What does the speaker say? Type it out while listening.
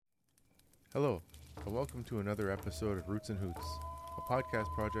Hello, and welcome to another episode of Roots and Hoots, a podcast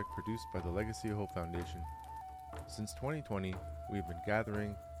project produced by the Legacy of Hope Foundation. Since 2020, we've been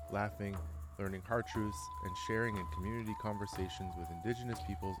gathering, laughing, learning hard truths, and sharing in community conversations with Indigenous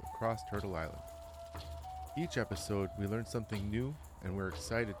peoples across Turtle Island. Each episode, we learn something new, and we're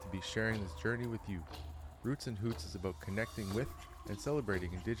excited to be sharing this journey with you. Roots and Hoots is about connecting with and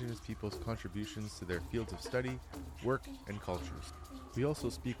celebrating Indigenous peoples' contributions to their fields of study, work, and cultures. We also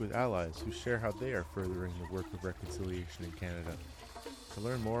speak with allies who share how they are furthering the work of reconciliation in Canada. To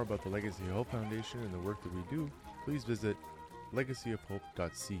learn more about the Legacy of Hope Foundation and the work that we do, please visit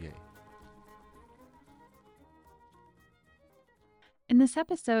legacyofhope.ca. In this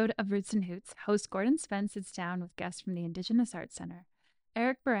episode of Roots and Hoots, host Gordon Spence sits down with guests from the Indigenous Arts Centre.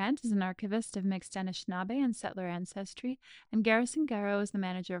 Eric Burant is an archivist of mixed Anishinaabe and settler ancestry, and Garrison Garrow is the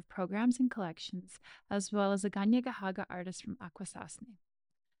manager of programs and collections, as well as a Ganyagahaga artist from Akwesasne.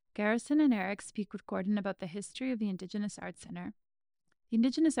 Garrison and Eric speak with Gordon about the history of the Indigenous Arts Centre. The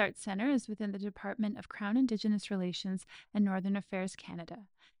Indigenous Arts Centre is within the Department of Crown Indigenous Relations and Northern Affairs Canada,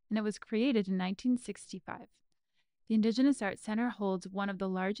 and it was created in 1965. The Indigenous Arts Centre holds one of the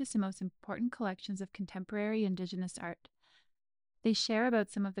largest and most important collections of contemporary Indigenous art. They share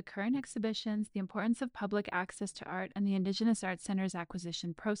about some of the current exhibitions, the importance of public access to art, and the Indigenous Arts Centre's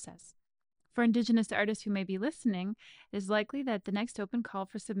acquisition process. For Indigenous artists who may be listening, it is likely that the next open call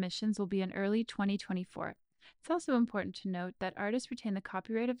for submissions will be in early 2024. It's also important to note that artists retain the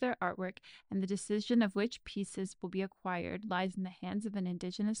copyright of their artwork, and the decision of which pieces will be acquired lies in the hands of an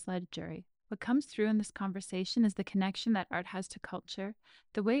Indigenous-led jury. What comes through in this conversation is the connection that art has to culture,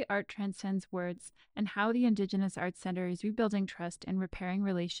 the way art transcends words, and how the Indigenous Arts Centre is rebuilding trust and repairing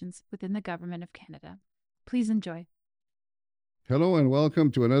relations within the Government of Canada. Please enjoy. Hello and welcome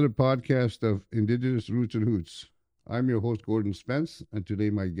to another podcast of Indigenous Roots and Hoots. I'm your host, Gordon Spence, and today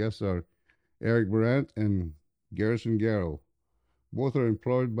my guests are Eric Burant and Garrison Garrow. Both are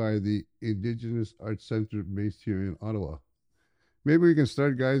employed by the Indigenous Arts Centre based here in Ottawa. Maybe we can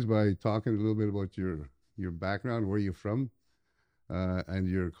start, guys, by talking a little bit about your background, where you're from, and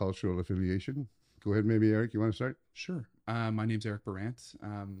your cultural affiliation. Go ahead, maybe, Eric, you want to start? Sure. My name's Eric Burant.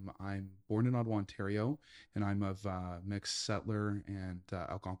 I'm born in Ottawa, Ontario, and I'm of mixed settler and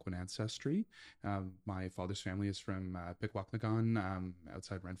Algonquin ancestry. My father's family is from Pikwakanagan,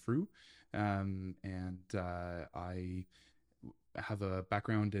 outside Renfrew, and I have a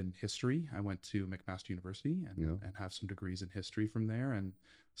background in history. I went to McMaster University and have some degrees in history from there. And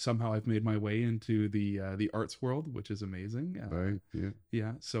somehow I've made my way into the arts world, which is amazing. Right. Yeah.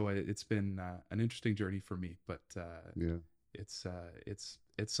 Yeah. So it's been an interesting journey for me, but it's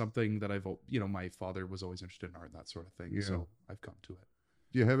something that I've, my father was always interested in art and that sort of thing. Yeah. So I've come to it.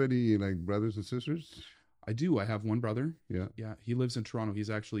 Do you have any brothers and sisters? I do. I have one brother. Yeah. Yeah. He lives in Toronto. He's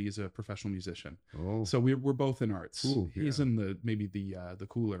a professional musician. Oh. So we're both in arts. Cool. He's in the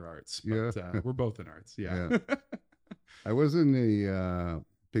cooler arts, but we're both in arts. Yeah. I was in the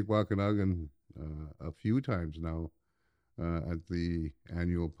Pikwakanagan a few times now at the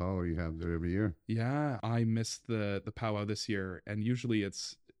annual powwow you have there every year. Yeah. I missed the powwow this year, and usually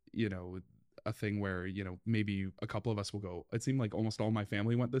it's, a thing where, maybe a couple of us will go. It seemed like almost all my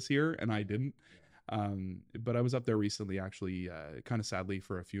family went this year and I didn't. But I was up there recently, actually, kind of sadly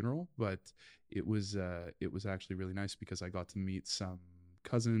for a funeral, but it was actually really nice because I got to meet some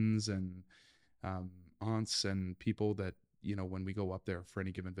cousins and aunts and people that, when we go up there for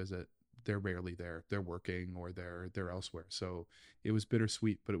any given visit, they're rarely there. They're working or they're elsewhere. So it was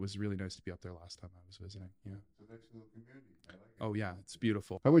bittersweet, but it was really nice to be up there last time I was visiting. Yeah. It's a nice little community. I like it. Oh yeah, it's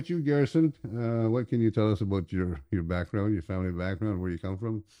beautiful. How about you, Garrison? What can you tell us about your background, your family background, where you come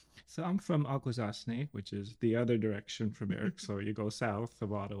from? So I'm from Akwesasne, which is the other direction from Eric. So you go south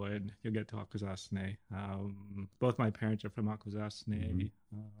of Ottawa and you'll get to Akwesasne. Both my parents are from Akwesasne.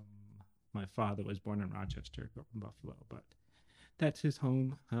 My father was born in Rochester, grew up in Buffalo, but that's his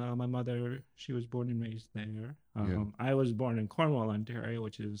home. My mother, she was born and raised there. I was born in Cornwall, Ontario,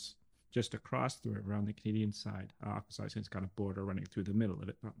 which is just across the river on the Canadian side. Akwesasne's got a border running through the middle of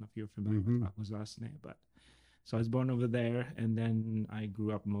it. I don't know if you're familiar with Akwesasne, but so I was born over there, and then I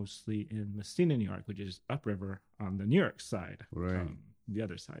grew up mostly in Messina, New York, which is upriver on the New York side, right? The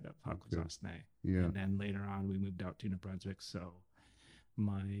other side of Akwesasne. Yeah. And then later on, we moved out to New Brunswick. So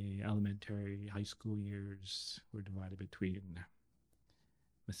my elementary, high school years were divided between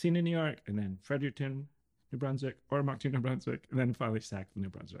Messina, New York, and then Fredericton, New Brunswick, or Moncton, New Brunswick, and then finally Sackville, New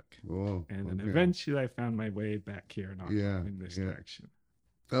Brunswick. Oh, and then eventually I found my way back here in this direction.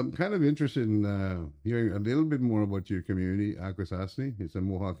 I'm kind of interested in hearing a little bit more about your community, Akwesasne. It's a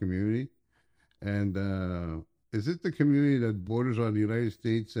Mohawk community. And is it the community that borders on the United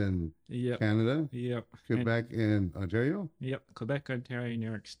States and Yep. Canada, Yep. Quebec, and Ontario? Yep. Quebec, Ontario, New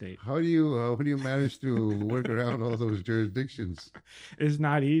York State. How do you manage to work around all those jurisdictions? It's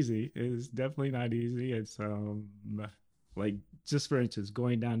not easy. It's definitely not easy. It's like, just for instance,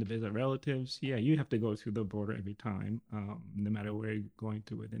 going down to visit relatives. Yeah, you have to go through the border every time, no matter where you're going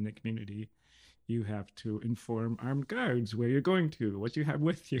to within the community. You have to inform armed guards where you're going to, what you have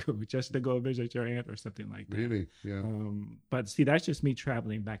with you, just to go visit your aunt or something like that. Really? Yeah. But see, that's just me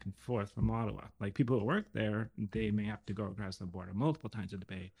traveling back and forth from Ottawa. Like, people who work there, they may have to go across the border multiple times a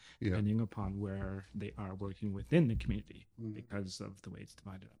day, depending upon where they are working within the community, because of the way it's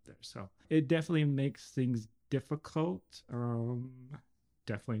divided up there. So it definitely makes things difficult.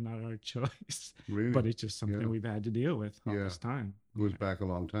 Definitely not our choice, Really? but it's just something we've had to deal with all this time. Goes back a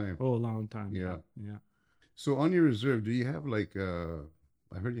long time. Oh, a long time. Yeah. Yeah. So on your reserve, do you have like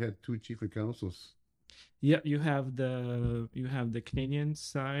I heard you had 2 chief of councils. Yeah, you have the Canadian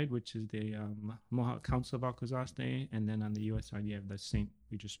side, which is the Mohawk Council of Akwesasne, and then on the U.S. side you have the St.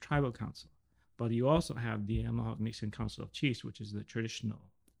 Regis Tribal Council. But you also have the Mohawk Nation Council of Chiefs, which is the traditional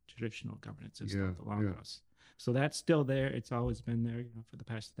governance system of the Longos. So that's still there. It's always been there, for the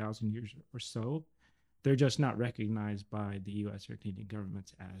past 1,000 years or so. They're just not recognized by the U.S. or Canadian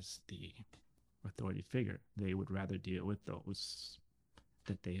governments as the authority figure. They would rather deal with those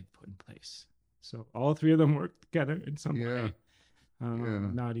that they have put in place. So all 3 of them work together in some way.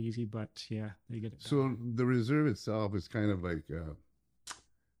 Not easy, but they get it done. So the reserve itself is kind of like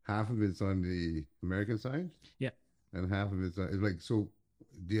half of it's on the American side? Yeah. And half of it's like, so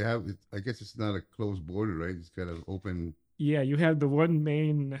do you have, I guess it's not a closed border, right? It's kind of open. Yeah, you have the one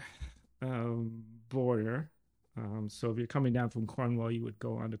main border. So if you're coming down from Cornwall, you would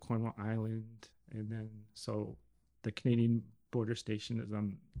go onto Cornwall Island, and then so the Canadian border station is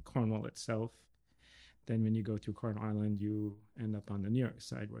on Cornwall itself. Then when you go to Cornwall Island, you end up on the New York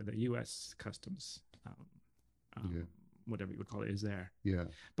side, where the U.S. Customs, whatever you would call it, is there. Yeah.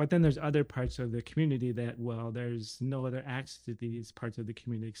 But then there's other parts of the community that, well, there's no other access to these parts of the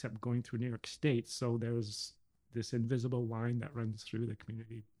community except going through New York State. So there's this invisible line that runs through the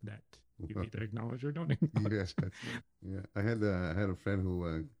community that you either acknowledge or don't acknowledge. I had a friend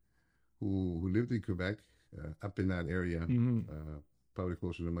who lived in Quebec, up in that area, probably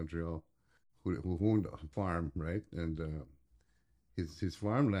closer to Montreal, who owned a farm, right? And his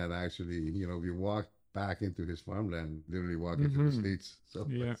farmland actually, if you walk back into his farmland, literally walk into the States. So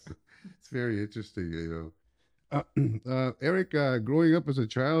it's very interesting, Eric, growing up as a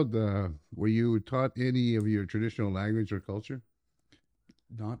child, were you taught any of your traditional language or culture?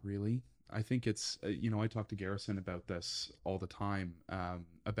 Not really. I think it's, I talk to Garrison about this all the time,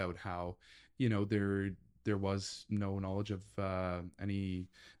 about how, there was no knowledge of any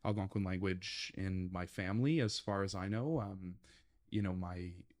Algonquin language in my family, as far as I know.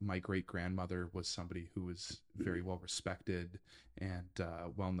 My great grandmother was somebody who was very well respected and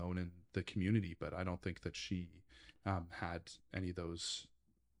well known in the community, but I don't think that she had any of those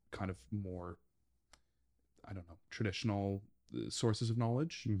kind of more, traditional sources of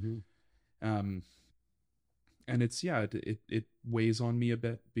knowledge. And it's it weighs on me a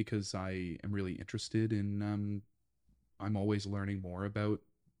bit, because I am really interested in I'm always learning more about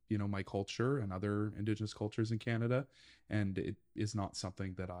my culture and other Indigenous cultures in Canada, and it is not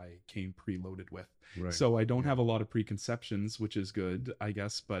something that I came preloaded with. Right. So I don't have a lot of preconceptions, which is good, I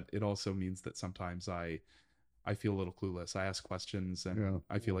guess, but it also means that sometimes I feel a little clueless. I ask questions, and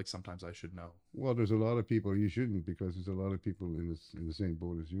I feel like sometimes I should know. Well, there's a lot of people you shouldn't, because there's a lot of people in the same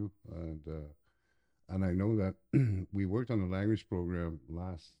boat as you, and I know that we worked on a language program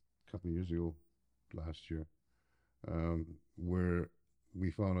last year, where I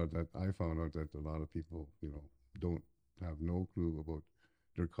found out that a lot of people, don't have no clue about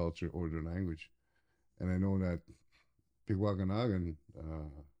their culture or their language. And I know that Pikwakanagan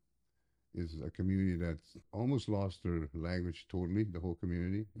is a community that's almost lost their language totally, the whole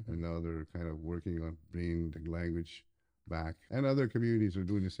community, and now they're kind of working on bringing the language back. And other communities are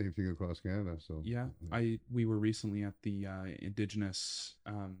doing the same thing across Canada. So we were recently at the Indigenous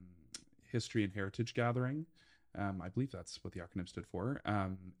History and Heritage Gathering. I believe that's what the acronym stood for.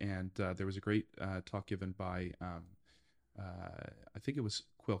 And there was a great talk given by, I think it was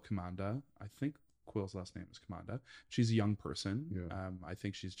Quill Commanda. I think Quill's last name is Commanda. She's a young person. I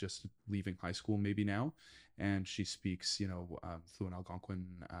think she's just leaving high school maybe now. And she speaks, fluent Algonquin,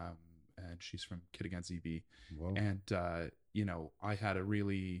 and she's from Kitigan-ZB. Wow. And, I had a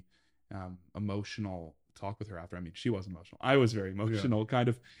really emotional talk with her after. I mean, she was emotional. I was very emotional, kind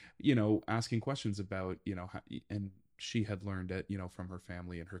of, asking questions about, how, and she had learned it, from her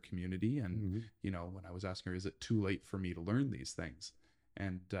family and her community. And, when I was asking her, is it too late for me to learn these things?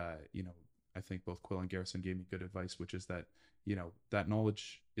 And, I think both Quill and Garrison gave me good advice, which is that, that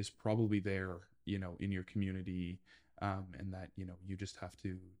knowledge is probably there, in your community. And that, you just have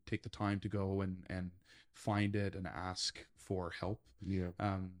to take the time to go and find it and ask for help. Yeah.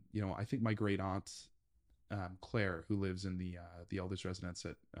 I think my great aunt, Claire, who lives in the elders residence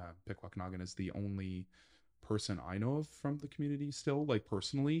at Pikwakanagan, is the only person I know of from the community still, like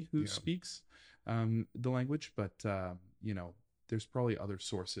personally, who speaks the language. But there's probably other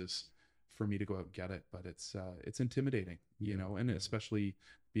sources for me to go out and get it. But it's intimidating, and especially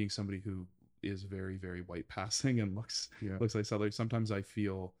being somebody who is very, very white passing and looks like settler. Sometimes I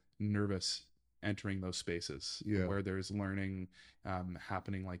feel nervous entering those spaces where there's learning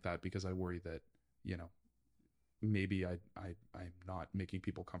happening like that, because I worry that maybe I'm not making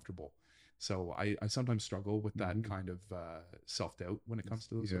people comfortable. So I sometimes struggle with that kind of self-doubt when it comes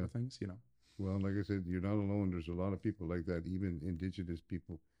to those sort of things. Well, like I said, you're not alone. There's a lot of people like that, even Indigenous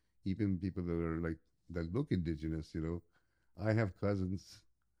people, even people that are like that look Indigenous. I have cousins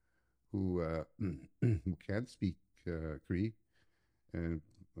who who can't speak Cree,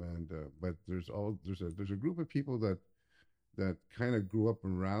 but there's a group of people that kind of grew up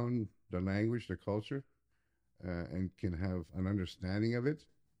around the language, the culture, and can have an understanding of it,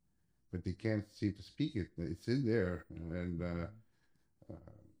 but they can't seem to speak it. It's in there, and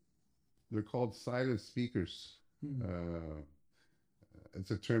they're called silent speakers.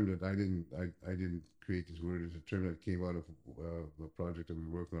 It's a term that I didn't create this word. It's a term that came out of a project that we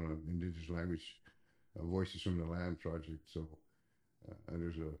work on Indigenous language, Voices from the Land project. So, and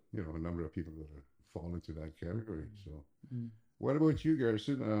there's a number of people that fall into that category. So, what about you,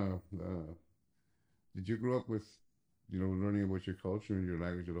 Garrison? Did you grow up with, learning about your culture and your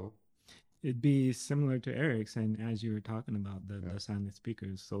language at all? It'd be similar to Eric's, and as you were talking about the silent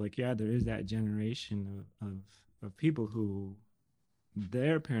speakers. So, there is that generation of people who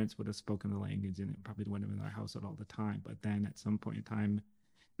their parents would have spoken the language and it probably would have been in their household all the time. But then at some point in time,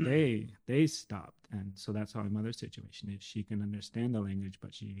 they stopped, and so that's how my mother's situation is. She can understand the language,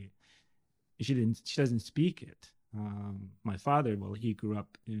 but she doesn't speak it. My father, he grew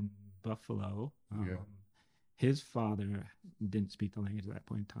up in Buffalo. His father didn't speak the language at that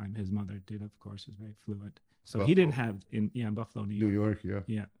point in time. His mother did, of course, was very fluent. So Buffalo. He didn't have in Buffalo, New York.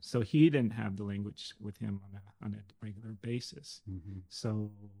 Yeah. So he didn't have the language with him on a regular basis.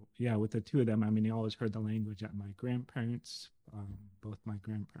 So with the two of them, he always heard the language at my grandparents, both my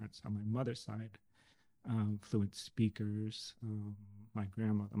grandparents on my mother's side, fluent speakers. My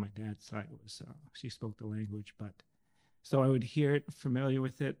grandmother on my dad's side she spoke the language, but so I would hear it, familiar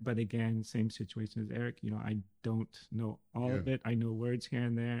with it, but again, same situation as Eric. I don't know all of it. I know words here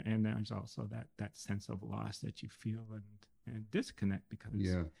and there, and there's also that sense of loss that you feel and disconnect because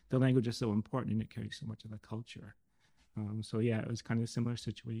the language is so important and it carries so much of the culture. It was kind of a similar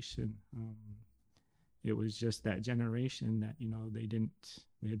situation. It was just that generation that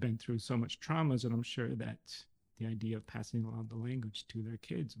they had been through so much traumas, and I'm sure that the idea of passing along the language to their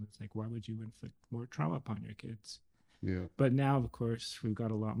kids was like, why would you inflict more trauma upon your kids? Yeah. But now, of course, we've got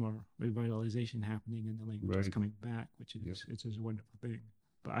a lot more revitalization happening and the language is coming back, which is it's a wonderful thing.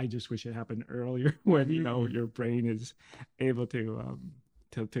 But I just wish it happened earlier when, your brain is able to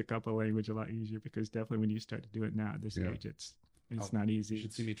pick up a language a lot easier, because definitely when you start to do it now at this age, it's not easy. You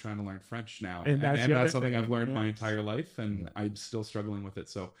should see me trying to learn French now. And that's something I've learned my entire life, and I'm still struggling with it.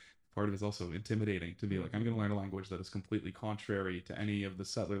 So part of it is also intimidating to be like, I'm going to learn a language that is completely contrary to any of the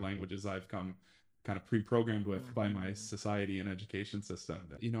settler languages I've come kind of pre-programmed with by my society and education system.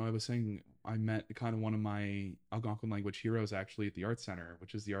 I was saying I met kind of one of my Algonquin language heroes actually at the Art Center,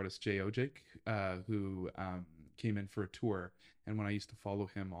 which is the artist Jay Ojik, who came in for a tour. And when I used to follow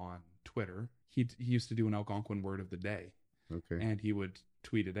him on Twitter, he used to do an Algonquin word of the day. Okay. And he would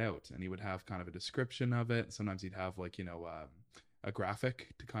tweet it out, and he would have kind of a description of it. Sometimes he'd have a graphic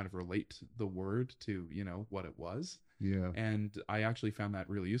to kind of relate the word to, what it was. Yeah. And I actually found that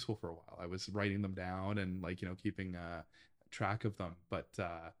really useful for a while. I was writing them down and keeping track of them. But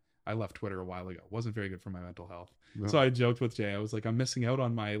I left Twitter a while ago. It wasn't very good for my mental health. No. So I joked with Jay. I was like, I'm missing out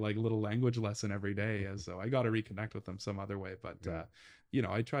on my little language lesson every day. So I got to reconnect with them some other way. But,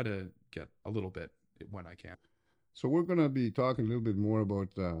 I try to get a little bit when I can. So we're going to be talking a little bit more about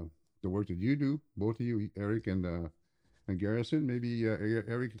the work that you do, both of you, Eric and Garrison. Maybe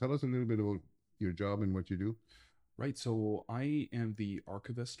Eric, tell us a little bit about your job and what you do. Right. So I am the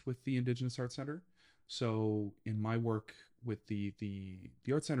archivist with the Indigenous Arts Center. So in my work, with the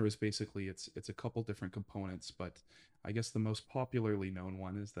art center is basically it's a couple different components, but I guess the most popularly known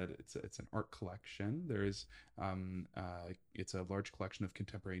one is that it's an art collection. There's it's a large collection of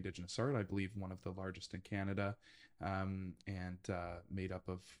contemporary Indigenous art, I believe one of the largest in Canada, and made up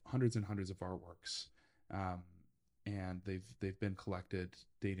of hundreds and hundreds of artworks. And they've been collected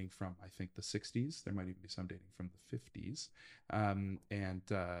dating from, I think, the 60s. There might even be some dating from the 50s. And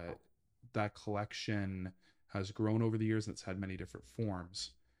that collection has grown over the years, and it's had many different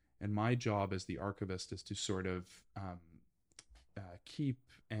forms. And my job as the archivist is to sort of keep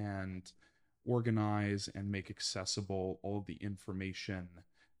and organize and make accessible all of the information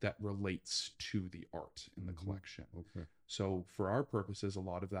that relates to the art in the collection. Okay. So for our purposes, a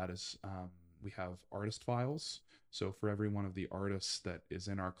lot of that is we have artist files. So for every one of the artists that is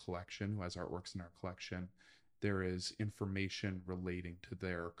in our collection, who has artworks in our collection, there is information relating to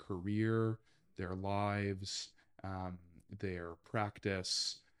their career, their lives, their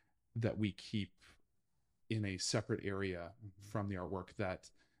practice, that we keep in a separate area from the artwork, that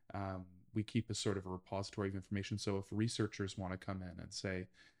we keep as sort of a repository of information. So if researchers want to come in and say,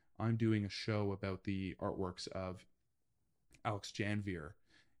 I'm doing a show about the artworks of Alex Janvier,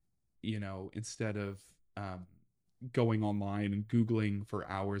 instead of going online and Googling for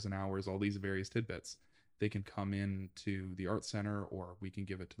hours and hours all these various tidbits, they can come in to the art center, or we can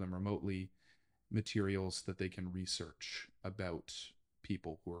give it to them remotely, materials that they can research about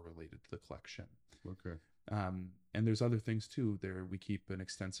people who are related to the collection. Okay. And there's other things too. There we keep an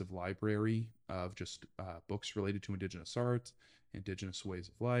extensive library of just books related to Indigenous art, Indigenous ways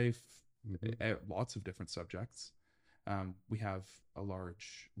of life, lots of different subjects. We have a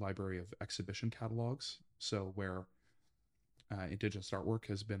large library of exhibition catalogs, so where Indigenous artwork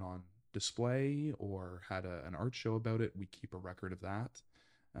has been on display or had an art show about it, we keep a record of that.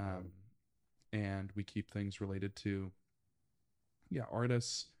 And we keep things related to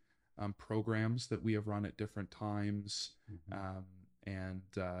artists, programs that we have run at different times, and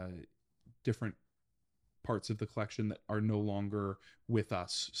different parts of the collection that are no longer with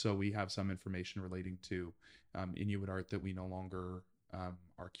us. So we have some information relating to Inuit art that we no longer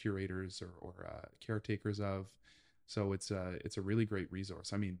are curators or caretakers of. So it's a really great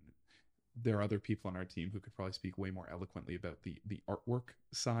resource. I mean, there are other people on our team who could probably speak way more eloquently about the artwork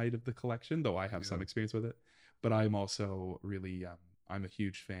side of the collection, though I have some experience with it. But I'm also really I'm a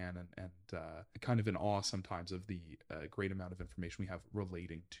huge fan and kind of in awe sometimes of the great amount of information we have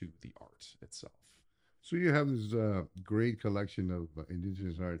relating to the art itself. So you have this great collection of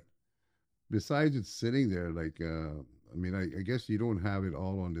Indigenous art. Besides it sitting there, like, I mean, I guess you don't have it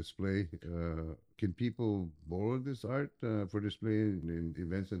all on display. Can people borrow this art for display in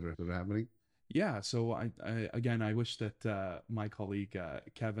events that are happening? Yeah, so I wish that my colleague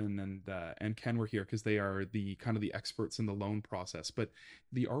Kevin and Ken were here, because they are the kind of the experts in the loan process. But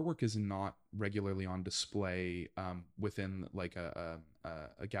the artwork is not regularly on display within like a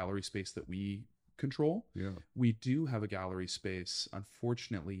gallery space that we control. Yeah, we do have a gallery space.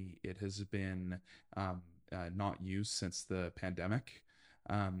 Unfortunately, it has been not used since the pandemic.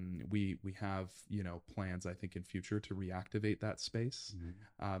 We have plans, I think, in future to reactivate that space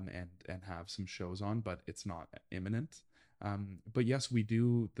and have some shows on, but it's not imminent. But yes, we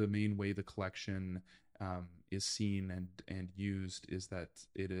do. The main way the collection is seen and used is that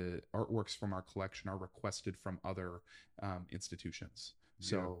artworks from our collection are requested from other institutions.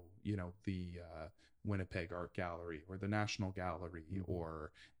 So the Winnipeg Art Gallery or the National Gallery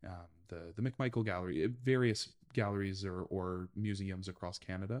or the McMichael Gallery, various galleries or museums across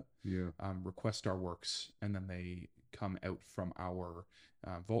Canada request our works, and then they come out from our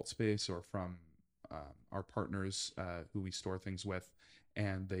vault space or from our partners who we store things with,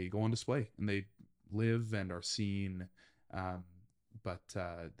 and they go on display and they live and are seen, but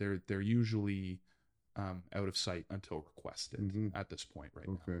they're usually out of sight until requested at this point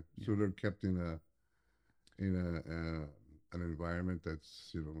now. Okay, so they're kept in an environment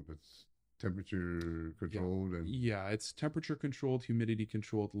that's that's temperature controlled and it's temperature controlled, humidity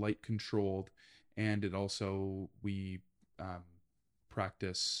controlled, light controlled, and it also we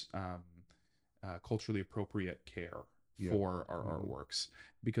practice culturally appropriate care for our artworks,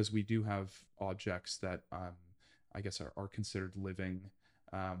 because we do have objects that I guess are considered living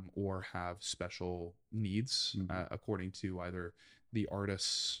or have special needs according to either the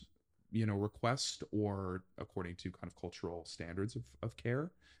artist's request or according to kind of cultural standards of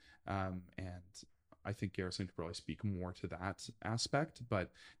care. And I think Garrison could probably speak more to that aspect,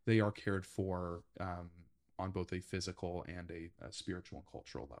 but they are cared for on both a physical and a spiritual and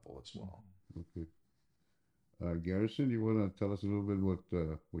cultural level as well. Okay. Garrison, you want to tell us a little bit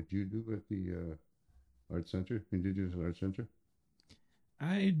what you do at the Art Center, Indigenous Art Center?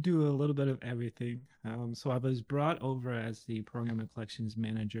 I do a little bit of everything. So I was brought over as the program and collections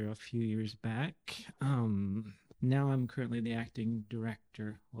manager a few years back. Now I'm currently the acting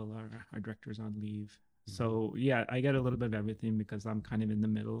director while our director's on leave. So yeah, I get a little bit of everything because I'm kind of in the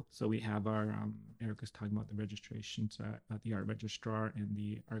middle. So we have our Eric was talking about the registrations at the art registrar and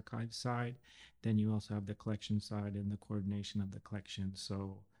the archive side. Then you also have the collection side and the coordination of the collection.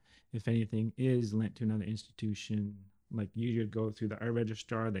 So if anything is lent to another institution, like you would go through the art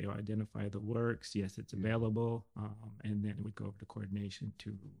registrar, they identify the works, yes, it's available, and then it would go over to coordination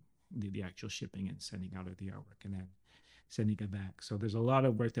to the actual shipping and sending out of the artwork and then sending it back. So there's a lot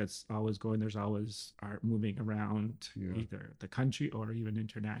of work that's always going. There's always art moving around either the country or even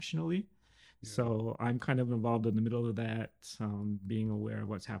internationally. So I'm kind of involved in the middle of that, being aware of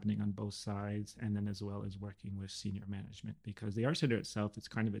what's happening on both sides, and then as well as working with senior management, because the art center itself is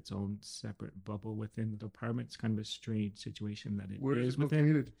kind of its own separate bubble within the department. It's kind of a strange situation that Where is it within.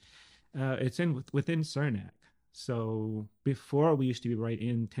 located? It's within Saranac. So before we used to be right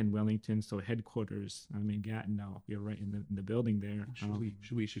in 10 Wellington, so headquarters. I'm in Gatineau. We're right in the building there.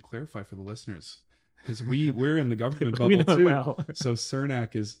 We should clarify for the listeners, because we're in the government We bubble know too. well. So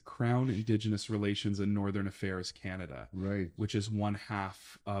CERNAC is Crown Indigenous Relations and Northern Affairs Canada, Right. which is one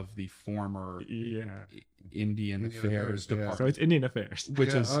half of the former Yeah. Indian Affairs Affairs, yeah. Department, So it's Indian Affairs.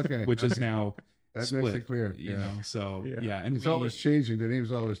 which Yeah, is okay, which is okay. now That split. makes it clear. You know, so Yeah. and It's always changing. The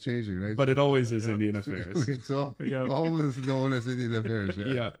name's always changing, right? but it always is Indian Affairs. It's all, Yeah. always known as Indian Affairs.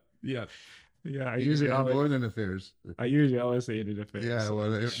 Yeah. Yeah, I And usually Northern Affairs. always say Indian Affairs. Yeah, So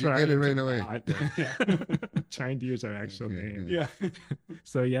well, you trying get it to right away. not- trying to use our actual Okay, name. Yeah.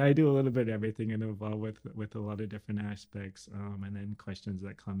 So yeah, I do a little bit of everything and involved with a lot of different aspects, and then questions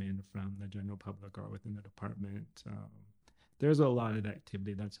that come in from the general public or within the department. There's a lot of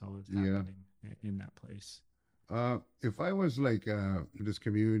activity that's always happening in that place. If I was like this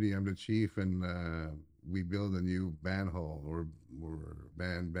community, I'm the chief, and we build a new band hall or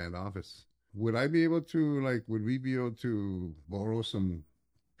band office. Would I be able to would we be able to borrow some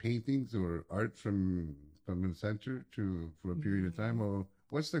paintings or art from the center for a period of time, or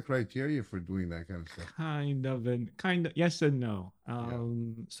what's the criteria for doing that kind of stuff? Kind of yes and no.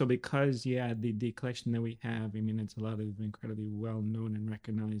 So because the collection that we have, I mean, it's a lot of incredibly well known and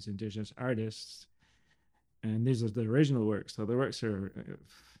recognized Indigenous artists, and these are the original works. So the works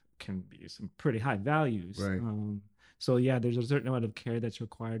can be some pretty high values. Right. So yeah, there's a certain amount of care that's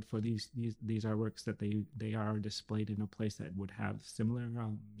required for these artworks, that they are displayed in a place that would have similar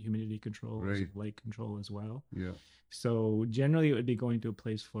humidity control, Right. light control as well. Yeah. So generally, it would be going to a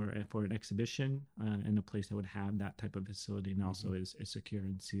place for an exhibition, and a place that would have that type of facility, and also is secure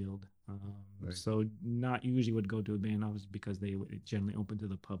and sealed. Right. So not usually would go to a band office because they would generally open to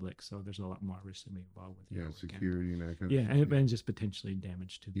the public. So there's a lot more risk to be involved with. Yeah, artwork. security and that kind Yeah, of stuff. and just potentially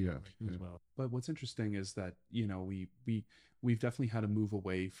damage to the artwork as well. But what's interesting is that we've definitely had to move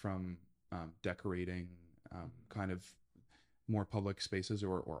away from decorating kind of more public spaces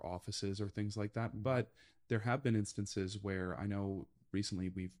or offices or things like that. But there have been instances where I know recently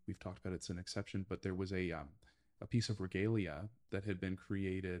we've talked about it's an exception, but there was a piece of regalia that had been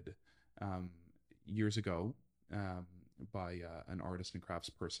created years ago by an artist and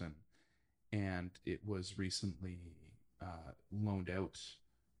craftsperson, and it was recently loaned out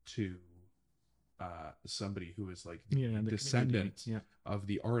to somebody who is like the The descendant community, of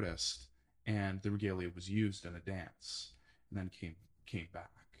the artist, and the regalia was used in a dance and then came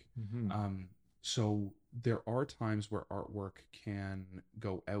back. Mhm. So there are times where artwork can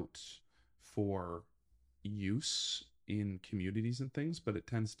go out for use in communities and things, but it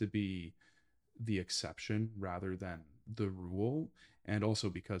tends to be the exception rather than the rule. And also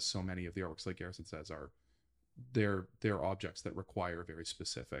because so many of the artworks, like Garrison says, they're objects that require a very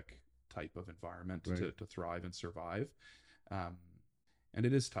specific type of environment Right. to thrive and survive. And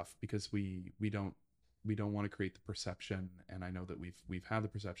it is tough because we don't want to create the perception, and I know that we've had the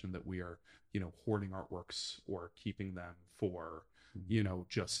perception that we are, hoarding artworks or keeping them for,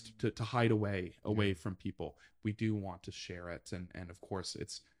 just to hide away from people. We do want to share it, and of course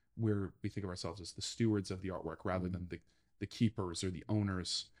we think of ourselves as the stewards of the artwork rather than the keepers or the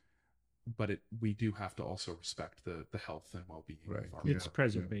owners. But we do have to also respect the health and well-being Right. of our It's Yeah.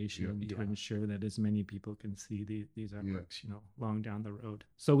 preservation Yeah. to ensure that as many people can see these artworks, long down the road.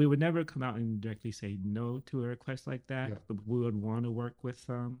 So we would never come out and directly say no to a request like that. Yeah. But we would want to work with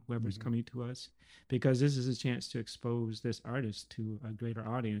whoever's Mhm. coming to us, because this is a chance to expose this artist to a greater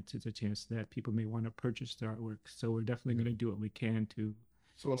audience. It's a chance that people may want to purchase their artwork. So we're definitely going to do what we can to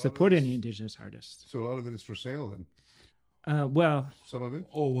So a lot support of it any is- Indigenous artists. So a lot of it is for sale then. Well, Some of it.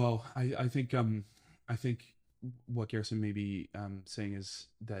 Oh well, I think I think what Garrison may be saying is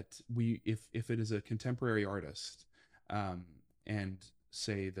that if it is a contemporary artist, and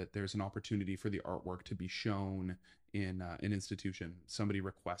say that there's an opportunity for the artwork to be shown in an institution, somebody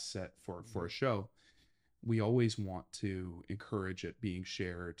requests it for a show, we always want to encourage it being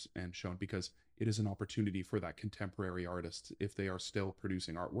shared and shown, because it is an opportunity for that contemporary artist, if they are still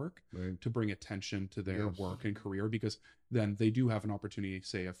producing artwork, Right. to bring attention to their Yes. work and career, because then they do have an opportunity.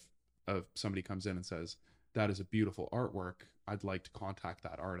 Say if somebody comes in and says, that is a beautiful artwork, I'd like to contact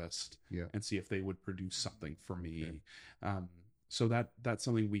that artist Yeah. and see if they would produce something for me. Okay. So that's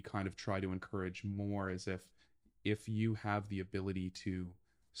something we kind of try to encourage more, is if you have the ability to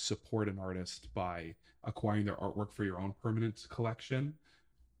support an artist by acquiring their artwork for your own permanent collection,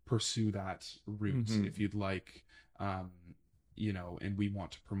 pursue that route if you'd like. And we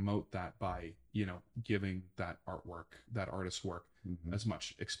want to promote that by, giving that artwork, that artist's work, as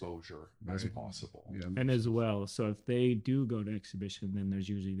much exposure as Right. possible. Yeah. And as well, so if they do go to exhibition, then there's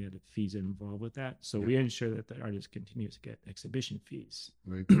usually the fees involved with that. So we ensure that the artist continues to get exhibition fees.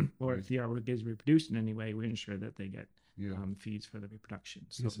 Right. Or if the artwork is reproduced in any way, we ensure that they get Yeah. fees for the reproduction.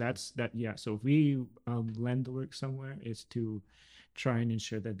 So Yes. that's that. Yeah. So if we lend the work somewhere, it's to try and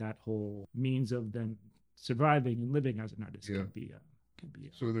ensure that that whole means of them surviving and living as an artist Yeah. can be.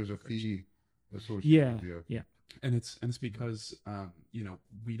 So there's a fee associated. Yeah. Yeah. And it's because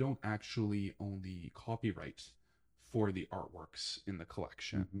we don't actually own the copyright for the artworks in the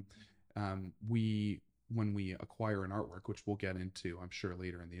collection. When we acquire an artwork, which we'll get into, I'm sure,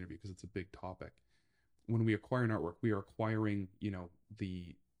 later in the interview, because it's a big topic. When we acquire an artwork, we are acquiring,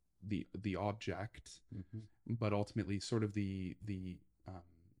 the object, but ultimately sort of the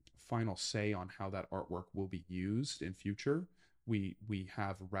final say on how that artwork will be used in future. We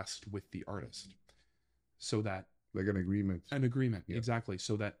have rest with the artist, so that Like an agreement. Yeah. Exactly.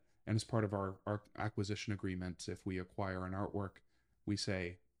 So that, and as part of our acquisition agreement, if we acquire an artwork, we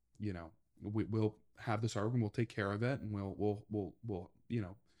say, we'll have this artwork and we'll take care of it, and we'll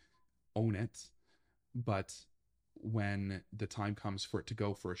own it. But when the time comes for it to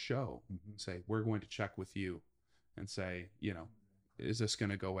go for a show, say, we're going to check with you and say, is this going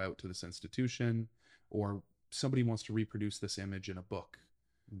to go out to this institution, or somebody wants to reproduce this image in a book?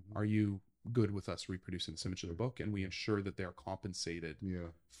 Are you good with us reproducing this image in a book? And we ensure that they're compensated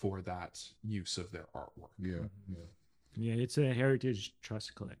for that use of their artwork. Yeah, it's a heritage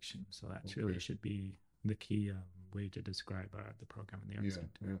trust collection, so that really should be the key way to describe the program in the Art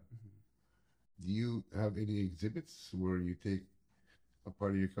Center. Do you have any exhibits where you take a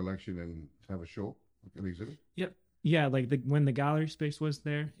part of your collection and have a show, like an exhibit? Yep. Yeah, like when the gallery space was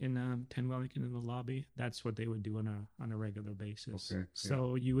there in 10 Wellington in the lobby, that's what they would do on a regular basis. Okay,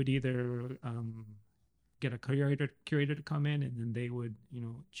 So you would either get a curator to come in, and then they would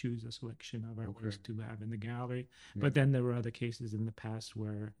choose a selection of artworks to have in the gallery. But then there were other cases in the past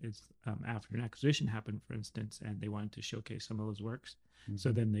where it's after an acquisition happened, for instance, and they wanted to showcase some of those works.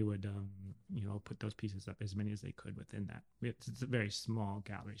 So then they would put those pieces up, as many as they could within that. It's a very small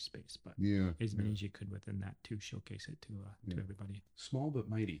gallery space, but as many as you could within that to showcase it to everybody. Small but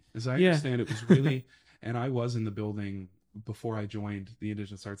mighty, as I understand. It was really, and I was in the building before I joined the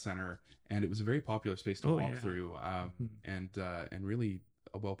Indigenous Arts Center, and it was a very popular space to walk through, and really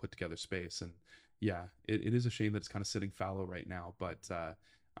a well put together space. And it is a shame that it's kind of sitting fallow right now, but I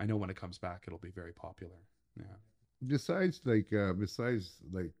know when it comes back, it'll be very popular. Besides when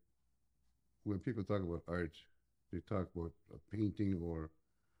people talk about art, they talk about a painting or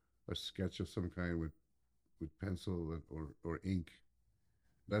a sketch of some kind with pencil or ink.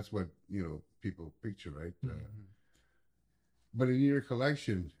 That's what people picture, right? But in your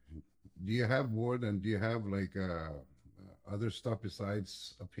collection, do you have like other stuff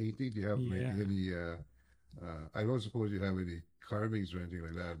besides a painting? Do you have like any? I don't suppose you have any carvings or anything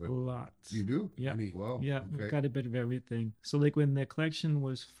like that, but lots. You do? Yeah. Wow. Yeah, we've got a bit of everything. So like when the collection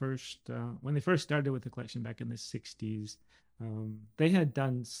was when they first started with the collection back in the 60s, they had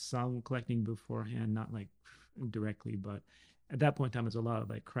done some collecting beforehand, not like directly, but at that point in time, it was a lot of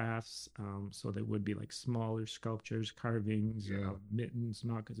like crafts. So there would be like smaller sculptures, carvings, mittens,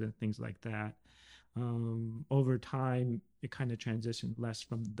 knockas, and things like that. Over time, it kind of transitioned less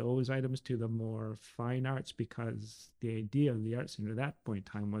from those items to the more fine arts, because the idea of the Art Center at that point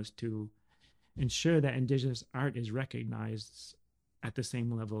in time was to ensure that Indigenous art is recognized at the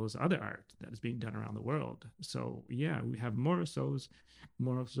same level as other art that is being done around the world. So we have Morrisso's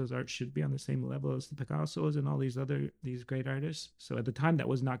art should be on the same level as the Picasso's and all these great artists. So at the time, that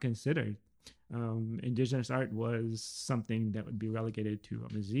was not considered. Indigenous art was something that would be relegated to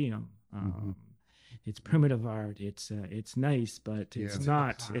a museum. it's primitive art. It's nice, but Yeah.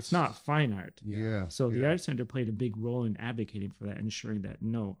 it's not fine art. Yeah. So the Art Center played a big role in advocating for that, ensuring that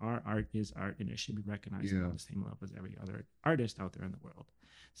no, our art is art and it should be recognized Yeah. on the same level as every other artist out there in the world.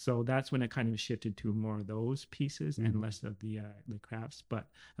 So that's when it kind of shifted to more of those pieces and less of the crafts. But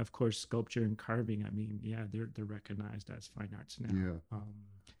of course, sculpture and carving, I mean, yeah, they're recognized as fine arts now. Yeah.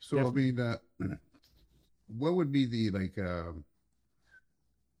 So I mean, what would be the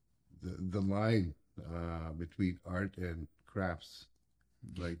the line between art and crafts?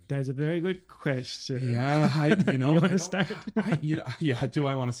 Like, That's a very good question. Yeah, You want to start? Do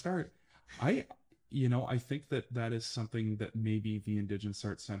I want to start? I think that is something that maybe the Indigenous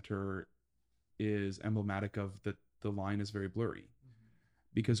Arts Center is emblematic of, that the line is very blurry,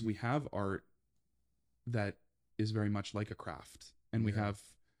 because we have art that is very much like a craft, and we have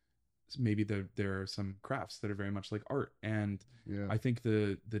maybe there are some crafts that are very much like art, and I think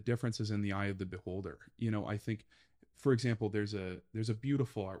the difference is in the eye of the beholder. I think, for example, there's a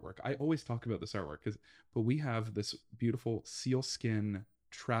beautiful artwork. I always talk about this artwork but we have this beautiful sealskin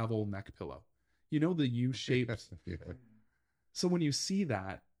travel neck pillow. The U-shaped. So when you see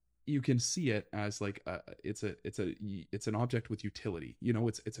that, you can see it as like it's an object with utility.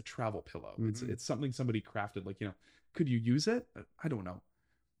 It's a travel pillow. It's something somebody crafted. Like, could you use it? I don't know.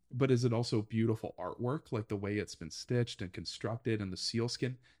 But is it also beautiful artwork, like the way it's been stitched and constructed, and the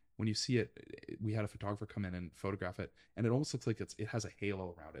sealskin? When you see it, we had a photographer come in and photograph it, and it almost looks like it has a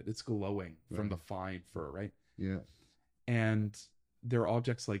halo around it. It's glowing from the fine fur, right? Yeah. And there are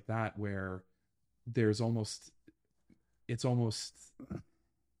objects like that where it almost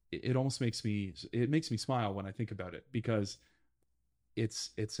makes me smile when I think about it, because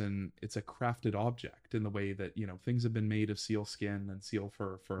it's a crafted object in the way that things have been made of sealskin and seal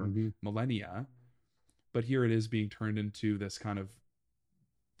fur for millennia, but here it is being turned into this kind of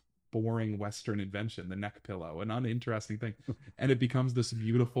boring Western invention, the neck pillow, an uninteresting thing, and it becomes this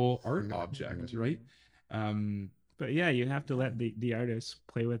beautiful art object, right? But yeah, you have to let the artists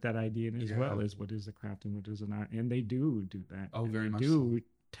play with that idea as well as what is a craft and what is an art, and they do that. Oh, very much.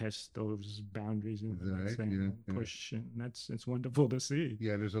 Test those boundaries and push, and it's wonderful to see.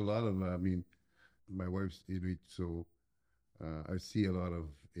 Yeah, there's a lot of. I mean, my wife's Inuit, so I see a lot of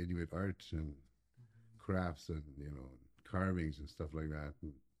Inuit arts and crafts and carvings and stuff like that.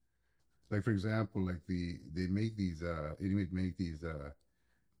 And, like, for example, like they make these Inuit make these.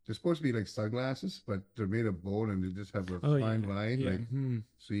 They're supposed to be like sunglasses, but they're made of bone and they just have a fine line, like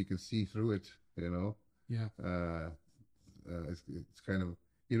so you can see through it. Yeah. It's kind of.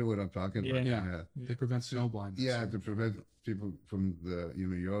 You know what I'm talking about? Yeah. They prevent snow blindness. Yeah, to prevent people from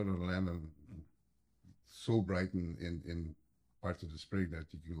you're out on the land and so bright in parts of the spring that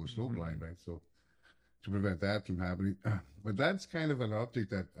you can go snow blind, right? So to prevent that from happening, but that's kind of an object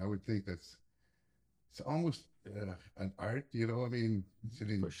that I would think it's almost an art. I mean, it's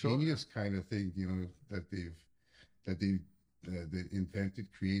an ingenious kind of thing. That they invented,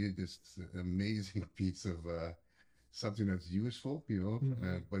 created this amazing piece of. Something that's useful,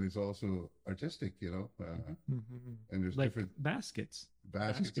 but it's also artistic, and there's like different baskets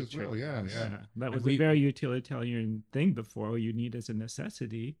as well. Yeah. That was a very utilitarian thing before. You need as a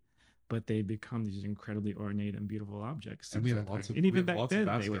necessity, but they become these incredibly ornate and beautiful objects. And we have lots of, and even back then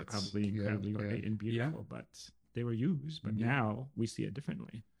they were probably incredibly ornate and beautiful, but they were used. But now we see it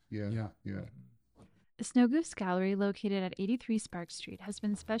differently. Yeah. The Snow Goose Gallery, located at 83 Spark Street, has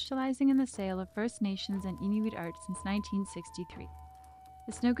been specializing in the sale of First Nations and Inuit art since 1963.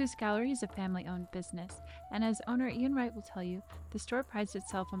 The Snow Goose Gallery is a family-owned business, and as owner Ian Wright will tell you, the store prides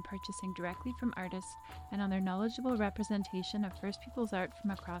itself on purchasing directly from artists and on their knowledgeable representation of First Peoples art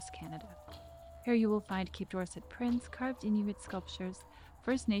from across Canada. Here you will find Cape Dorset prints, carved Inuit sculptures,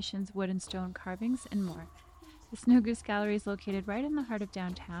 First Nations wood and stone carvings, and more. The Snow Goose Gallery is located right in the heart of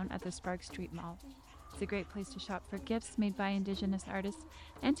downtown at the Spark Street Mall. It's a great place to shop for gifts made by Indigenous artists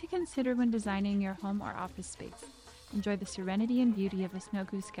and to consider when designing your home or office space. Enjoy the serenity and beauty of the Snow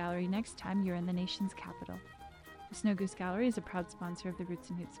Goose Gallery next time you're in the nation's capital. The Snow Goose Gallery is a proud sponsor of the Roots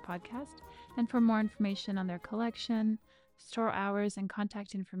and Hoots podcast, and for more information on their collection, store hours, and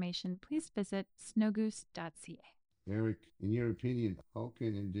contact information, please visit snowgoose.ca. Eric, in your opinion, how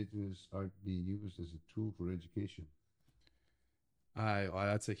can Indigenous art be used as a tool for education?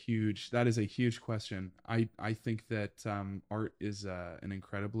 That is a huge question. I think that art is an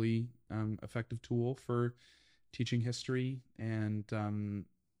incredibly effective tool for teaching history and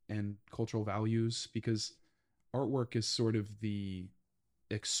cultural values, because artwork is sort of the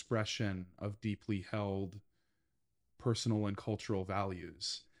expression of deeply held personal and cultural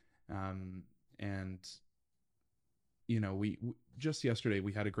values. And just yesterday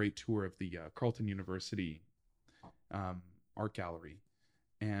we had a great tour of the Carleton University art gallery,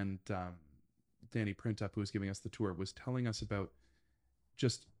 and Danny Printup, who was giving us the tour, was telling us about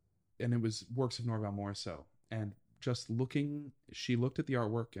and it was works of Norval Morrisseau, and she looked at the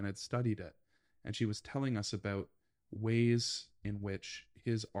artwork and had studied it, and she was telling us about ways in which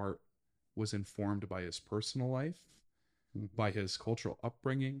his art was informed by his personal life, by his cultural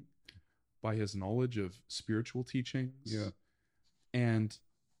upbringing, by his knowledge of spiritual teachings. Yeah. And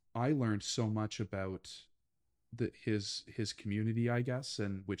I learned so much about his community, I guess,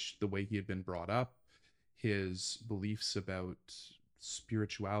 and the way he had been brought up, his beliefs about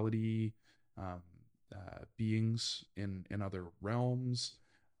spirituality, beings in other realms,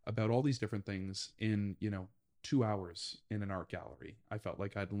 about all these different things in 2 hours in an art gallery. I felt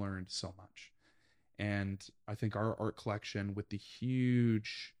like I'd learned so much. And I think our art collection, with the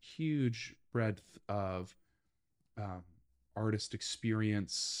huge breadth of artist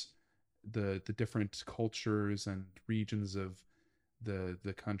experience, the different cultures and regions of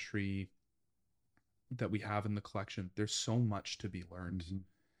the country that we have in the collection, there's so much to be learned.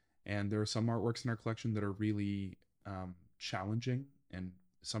 And there are some artworks in our collection that are really challenging and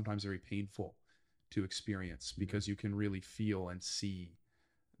sometimes very painful to experience, because you can really feel and see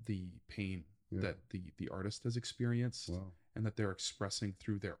the pain that the artist has experienced. Wow. And that they're expressing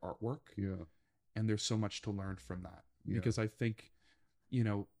through their artwork. Yeah. And there's so much to learn from that. Yeah. Because I think,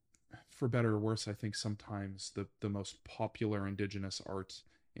 for better or worse, I think sometimes the most popular Indigenous art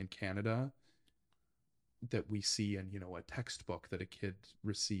in Canada that we see in, a textbook that a kid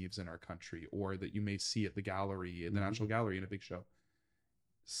receives in our country, or that you may see at the gallery, in the National Gallery in a big show,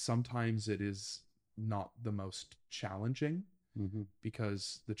 sometimes it is not the most challenging,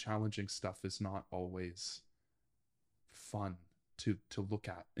 because the challenging stuff is not always fun to look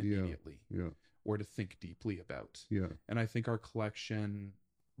at immediately, or to think deeply about. And I think our collection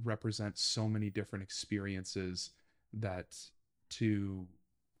represents so many different experiences that to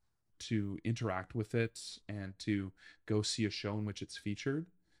interact with it and to go see a show in which it's featured,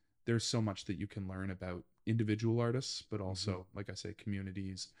 there's so much that you can learn about individual artists, but also, like I say,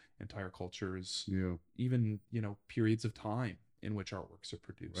 communities, entire cultures, even, periods of time in which artworks are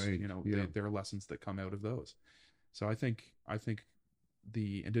produced. There are lessons that come out of those. So I think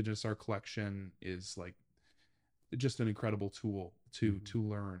the Indigenous art collection is like just an incredible tool to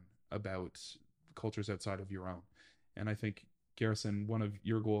learn about cultures outside of your own. And I think, Garrison, one of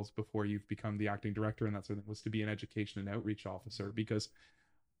your goals before you've become the acting director and that sort of thing was to be an education and outreach officer, because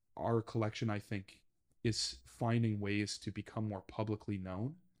our collection, I think, is finding ways to become more publicly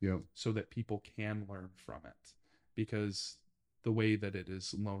known, so that people can learn from it. Because the way that it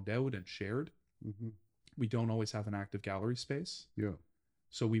is loaned out and shared, we don't always have an active gallery space.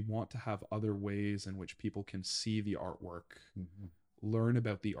 So we want to have other ways in which people can see the artwork, learn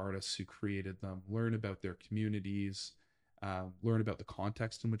about the artists who created them, learn about their communities, learn about the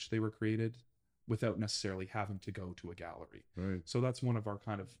context in which they were created, without necessarily having to go to a gallery. So that's one of our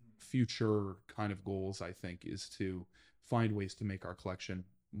kind of future kind of goals, I think, is to find ways to make our collection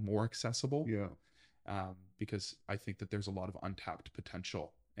more accessible. Because I think that there's a lot of untapped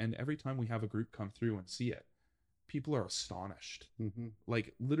potential. And every time we have a group come through and see it, people are astonished.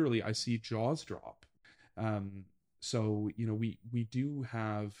 Like, literally, I see jaws drop. So, we do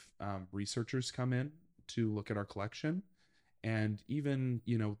have researchers come in to look at our collection. And even,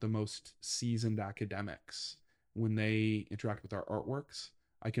 the most seasoned academics, when they interact with our artworks,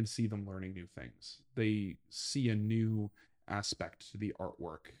 I can see them learning new things. They see a new aspect to the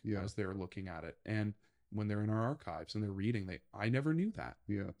artwork as they're looking at it. And when they're in our archives and they're reading, I never knew that.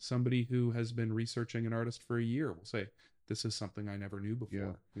 Somebody who has been researching an artist for a year will say, this is something I never knew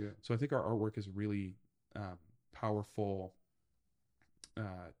before. So I think our artwork is a really powerful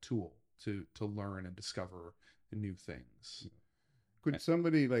tool to learn and discover new things. Could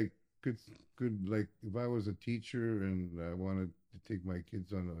somebody could if I was a teacher and I wanted to take my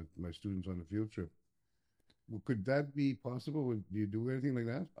students on a field trip, could that be possible? Would you do anything like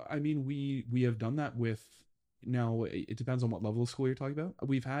that? I mean, we have done that with. Now it depends on what level of school you're talking about.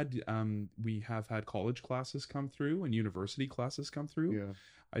 We have had college classes come through and university classes come through.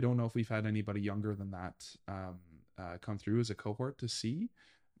 I don't know if we've had anybody younger than that come through as a cohort to see.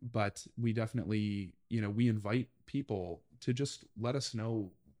 But we definitely, we invite people to just let us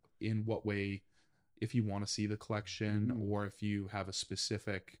know in what way, if you want to see the collection or if you have a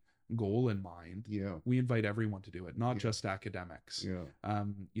specific goal in mind. We invite everyone to do it, not just academics.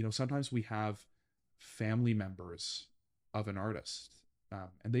 Sometimes we have family members of an artist,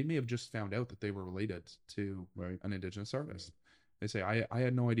 and they may have just found out that they were related to an Indigenous artist. They say, I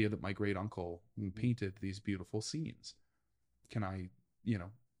had no idea that my great uncle painted these beautiful scenes. Can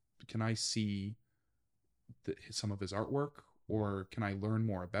I see some of his artwork, or can I learn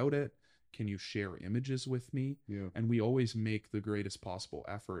more about it? Can you share images with me? Yeah. And we always make the greatest possible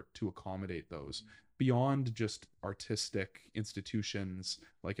effort to accommodate those beyond just artistic institutions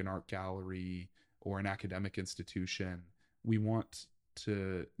like an art gallery or an academic institution. We want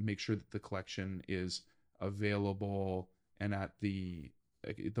to make sure that the collection is available and at the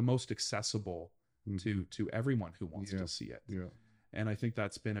most accessible to everyone who wants to see it. Yeah. And I think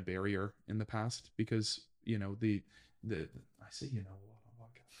that's been a barrier in the past because,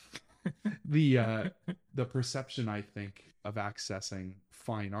 the perception, I think, of accessing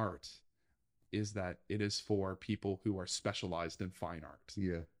fine art is that it is for people who are specialized in fine art.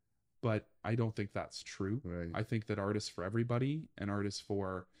 Yeah. But I don't think that's true. Right. I think that art is for everybody, and art is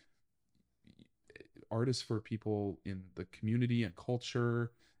for people in the community and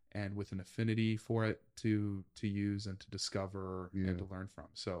culture and with an affinity for it to use and to discover and to learn from.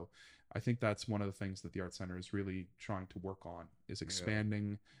 So I think that's one of the things that the Art Center is really trying to work on, is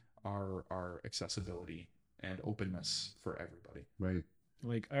expanding our accessibility and openness for everybody. Right.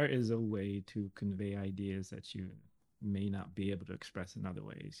 Like, art is a way to convey ideas that you may not be able to express in other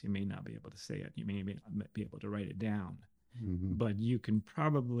ways. You may not be able to say it. You may not be able to write it down. But you can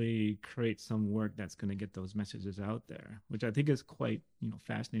probably create some work that's going to get those messages out there, which I think is quite,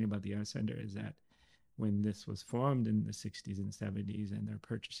 fascinating about the Art Center, is that when this was formed in the 60s and 70s, and they're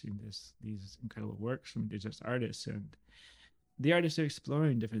purchasing these incredible works from indigenous artists, and the artists are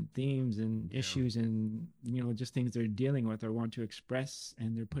exploring different themes and issues and, just things they're dealing with or want to express,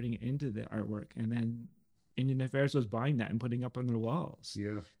 and they're putting it into the artwork. And then Indian Affairs was buying that and putting up on their walls.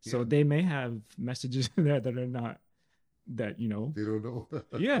 Yeah. So they may have messages in there that are not, that, They don't know.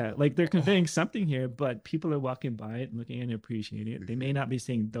 yeah, like they're conveying something here, but people are walking by it, looking and appreciating it. They may not be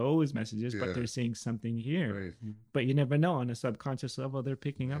seeing those messages, but they're seeing something here. Right. But you never know. On a subconscious level, they're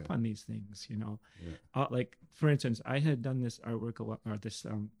picking up on these things, like, for instance, I had done this artwork, or this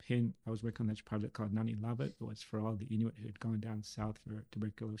pin. I was working on this project called Nani Love It. It was for all the Inuit who had gone down south for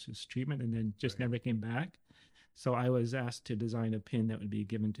tuberculosis treatment and then just never came back. So I was asked to design a pin that would be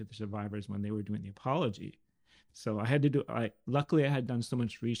given to the survivors when they were doing the apology. So I had to do, luckily I had done so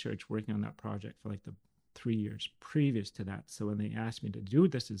much research working on that project for like the 3 years previous to that. So when they asked me to do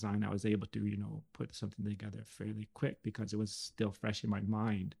this design, I was able to, put something together fairly quick because it was still fresh in my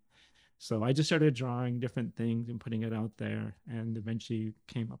mind. So I just started drawing different things and putting it out there, and eventually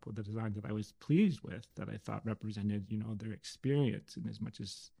came up with a design that I was pleased with, that I thought represented, their experience in as much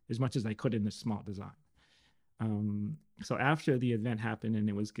as I could in this small design. So after the event happened and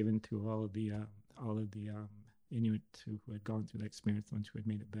it was given to all of the Inuit who had gone through the experience, the ones who had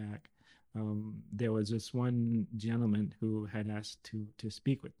made it back, there was this one gentleman who had asked to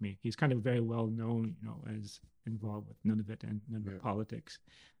speak with me. He's kind of very well known, as involved with Nunavut and Nunavut politics.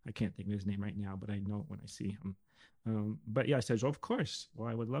 I can't think of his name right now, but I know it when I see him. But yeah, I said, of course. Well,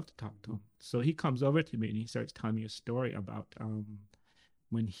 I would love to talk to him. So he comes over to me and he starts telling me a story about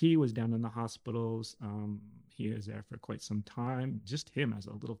when he was down in the hospitals. He was there for quite some time, just him as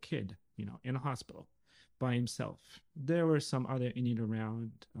a little kid, in a hospital by himself. There were some other Indian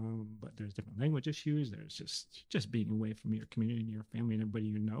around, but there's different language issues. There's just being away from your community and your family and everybody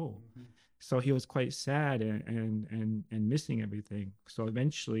you know. So he was quite sad and missing everything. So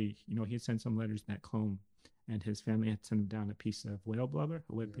eventually, he had sent some letters back home, and his family had sent him down a piece of whale blubber,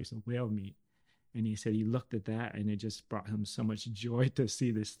 a piece of whale meat. And he said he looked at that and it just brought him so much joy to see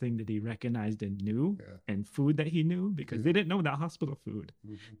this thing that he recognized and knew, and food that he knew, because they didn't know that hospital food.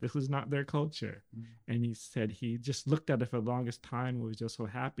 This was not their culture. And he said he just looked at it for the longest time and was just so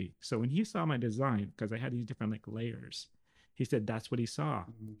happy. So when he saw my design, because I had these different layers, he said that's what he saw.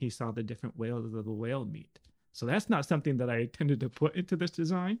 He saw the different whales of the whale meat. So that's not something that I intended to put into this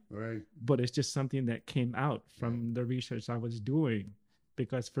design, but it's just something that came out from the research I was doing.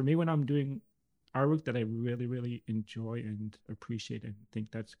 Because for me, when I'm doing artwork that I really, really enjoy and appreciate and think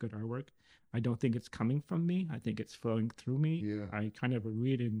that's good artwork, I don't think it's coming from me. I think it's flowing through me. I kind of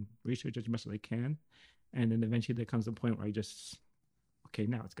read and research as much as I can. And then eventually there comes a point where I just, okay,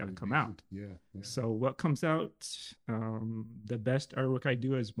 now it's got to come out. So what comes out, the best artwork I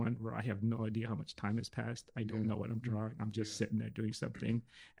do is one where I have no idea how much time has passed. I don't know what I'm drawing. I'm just sitting there doing something.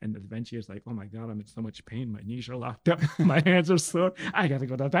 And eventually it's like, oh my God, I'm in so much pain. My knees are locked up. My hands are sore. I got to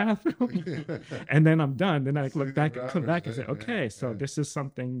go to the bathroom. And then I'm done. Then I look back and come back and say, okay, so this is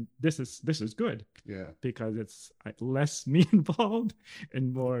something, this is good. Because it's less me involved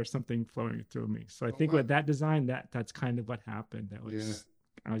and more something flowing through me. So I think with that design, that's kind of what happened. That was,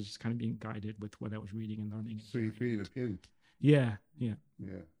 I was just kind of being guided with what I was reading and learning. So you created a pin. Yeah, yeah.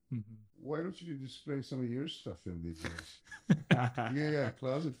 Yeah. Mhm. Why don't you display some of your stuff in these yeah,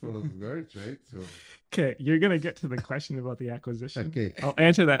 closet full of art, right? So Okay, you're gonna get to the question about the acquisition. okay. I'll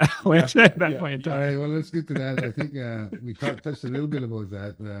answer that. I'll answer at that Yeah. point in All time. right, well, let's get to that. I think we touched a little bit about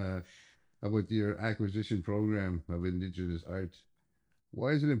that, about your acquisition program of Indigenous art.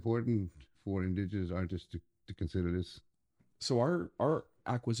 Why is it important for Indigenous artists to consider this? So our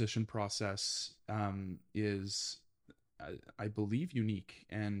acquisition process is, I believe, unique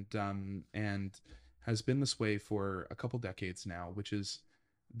and has been this way for a couple decades now, which is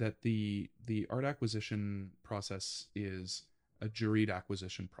that the art acquisition process is a juried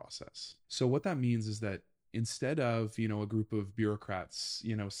acquisition process. So what that means is that instead of, a group of bureaucrats,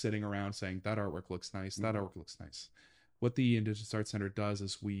 sitting around saying that artwork looks nice, that artwork looks nice, what the Indigenous Arts Center does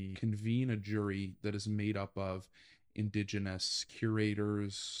is we convene a jury that is made up of Indigenous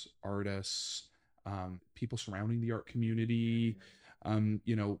curators, artists, people surrounding the art community,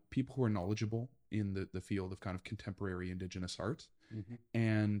 people who are knowledgeable in the field of kind of contemporary Indigenous art. Mm-hmm.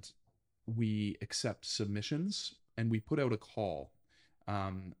 And we accept submissions and we put out a call.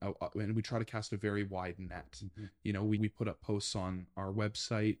 And we try to cast a very wide net. Mm-hmm. We put up posts on our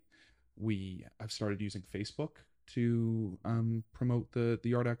website. I've started using Facebook to promote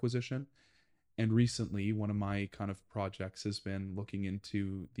the art acquisition. And recently, one of my kind of projects has been looking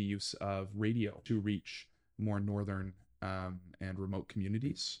into the use of radio to reach more northern and remote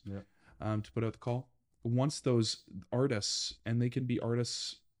communities, to put out the call. Once those artists, and they can be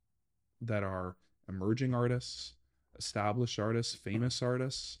artists that are emerging artists, established artists, famous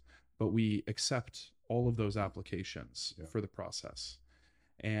artists, but we accept all of those applications for the process.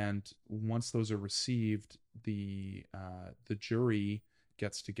 And once those are received, the jury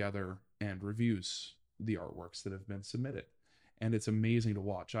gets together and reviews the artworks that have been submitted, and it's amazing to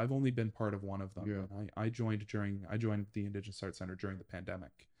watch. I've only been part of one of them. Yeah. I joined the Indigenous Arts Center during the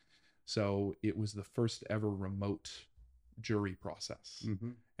pandemic, so it was the first ever remote jury process. Mm-hmm.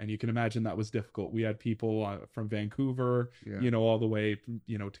 And you can imagine that was difficult. We had people from Vancouver, all the way,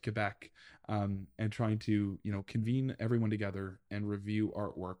 to Quebec, and trying to, convene everyone together and review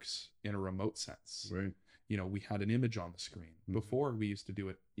artworks in a remote sense. Right. We had an image on the screen. Mm-hmm. Before, we used to do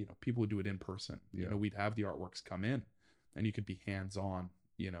it, people would do it in person. We'd have the artworks come in and you could be hands-on,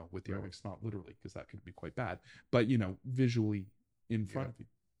 with the artworks, not literally, because that could be quite bad, but, visually in front of you.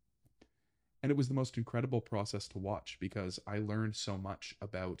 And it was the most incredible process to watch because I learned so much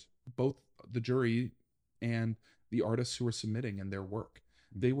about both the jury and the artists who were submitting and their work.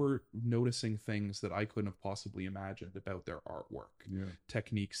 They were noticing things that I couldn't have possibly imagined about their artwork,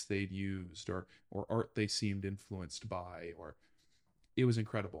 techniques they'd used, or art they seemed influenced by, or it was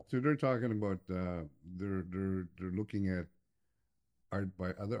incredible. So they're talking about they're looking at art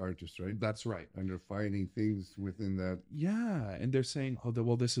by other artists, right? That's right. And they're finding things within that. Yeah, and they're saying,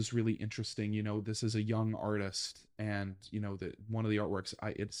 well, this is really interesting. This is a young artist, and that one of the artworks,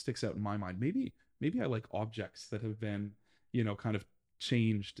 it sticks out in my mind. Maybe I like objects that have been, kind of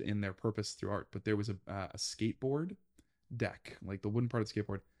changed in their purpose through art. But there was a skateboard deck, like the wooden part of the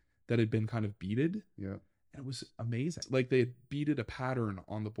skateboard, that had been kind of beaded. Yeah. And it was amazing. Like they had beaded a pattern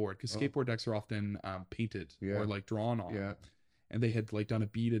on the board because skateboard decks are often painted or like drawn on. Yeah. And they had like done a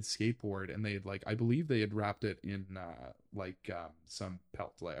beaded skateboard, and they had I believe they had wrapped it in some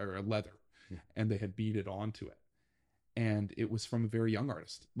pelt or leather, and they had beaded onto it. And it was from a very young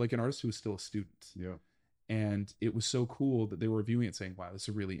artist, like an artist who was still a student. Yeah. And it was so cool that they were reviewing it, saying, "Wow, this is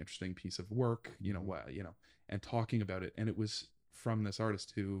a really interesting piece of work," and talking about it. And it was from this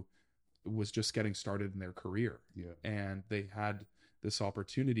artist who was just getting started in their career. Yeah. And they had this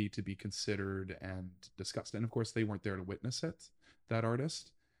opportunity to be considered and discussed. And of course, they weren't there to witness it, that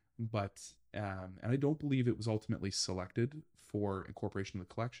artist, but and I don't believe it was ultimately selected for incorporation in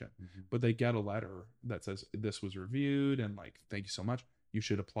the collection. But they get a letter that says this was reviewed and thank you so much, you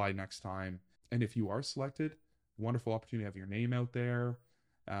should apply next time. And if you are selected, wonderful opportunity to have your name out there.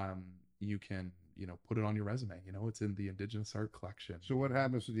 You can put it on your resume. It's in the Indigenous art collection. So what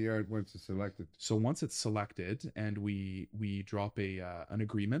happens to the art once it's selected? So once it's selected, and we drop an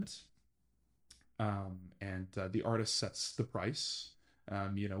agreement, and the artist sets the price.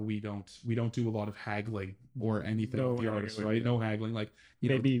 We don't do a lot of haggling or anything with the artist, right? No haggling.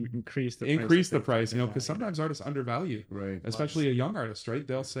 Maybe increase the price, because sometimes artists undervalue, right? Especially a young artist, right?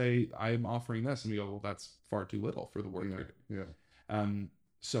 They'll say, "I'm offering this," and we go, "Well, that's far too little for the work you're doing." Yeah.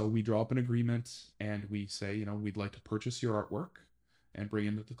 So we draw up an agreement and we say, we'd like to purchase your artwork and bring it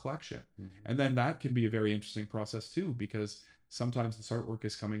into the collection. And then that can be a very interesting process too, because sometimes this artwork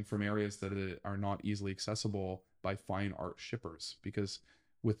is coming from areas that are not easily accessible by fine art shippers. Because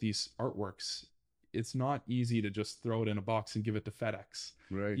with these artworks, it's not easy to just throw it in a box and give it to FedEx.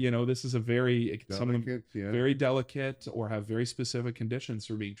 Right. This is a very Delicate, very delicate or have very specific conditions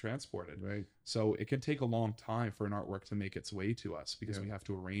for being transported. Right. So it can take a long time for an artwork to make its way to us because Yeah. we have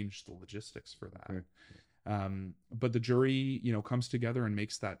to arrange the logistics for that. Okay. But the jury, comes together and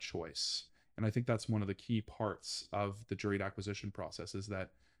makes that choice. And I think that's one of the key parts of the juried acquisition process is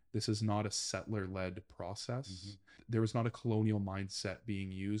that this is not a settler-led process. Mm-hmm. There was not a colonial mindset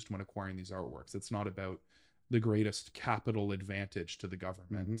being used when acquiring these artworks. It's not about the greatest capital advantage to the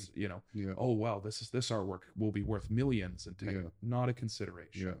government. Mm-hmm. Yeah. Oh, well, this artwork will be worth millions in 10 years. Not a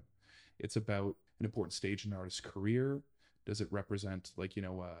consideration. Yeah. It's about an important stage in an artist's career. Does it represent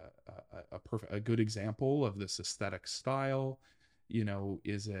a good example of this aesthetic style?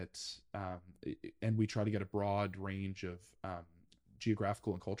 Is it, and we try to get a broad range of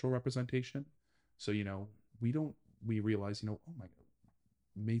geographical and cultural representation. So, we realize, oh my God,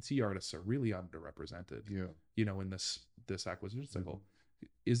 Métis artists are really underrepresented, in this acquisition cycle.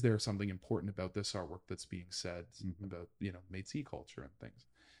 Is there something important about this artwork that's being said about, Métis culture and things?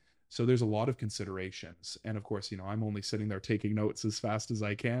 So there's a lot of considerations. And of course, I'm only sitting there taking notes as fast as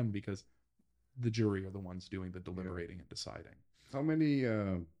I can because the jury are the ones doing the deliberating and deciding. How many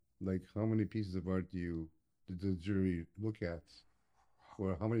pieces of art did the jury look at?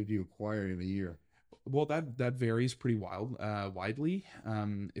 Or how many do you acquire in a year? Well, that varies pretty widely.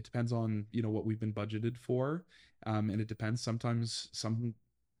 It depends on, what we've been budgeted for. And it depends. Sometimes some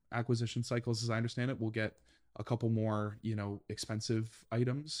acquisition cycles, as I understand it, will get a couple more, expensive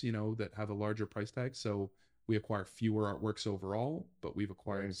items, that have a larger price tag. So we acquire fewer artworks overall, but we've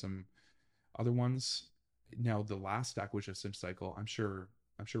acquired some other ones. Now, the last acquisition cycle, I'm sure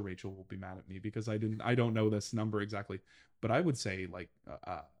Rachel will be mad at me because I don't know this number exactly, but I would say like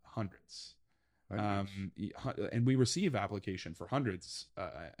hundreds. And we receive application for hundreds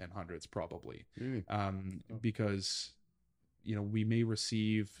and hundreds probably. Really? Because, we may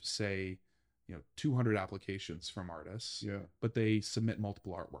receive, say, 200 applications from artists, but they submit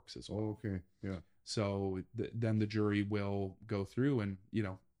multiple artworks as well. Oh, okay. Yeah. So then the jury will go through and,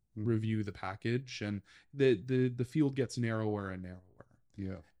 review the package, and the field gets narrower and narrower.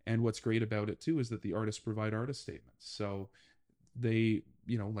 Yeah. And what's great about it too is that the artists provide artist statements. So they,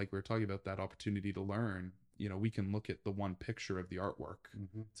 like we were talking about, that opportunity to learn, we can look at the one picture of the artwork.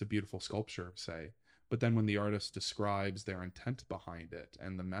 It's a beautiful sculpture, say, but then when the artist describes their intent behind it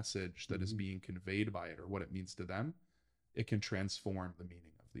and the message that is being conveyed by it or what it means to them, it can transform the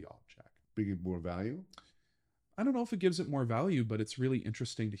meaning of the object. Bring it more value? I don't know if it gives it more value, but it's really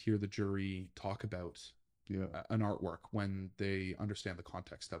interesting to hear the jury talk about an artwork when they understand the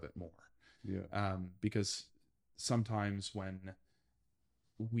context of it more. Yeah. Because sometimes when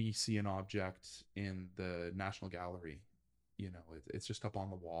we see an object in the National Gallery, it's just up on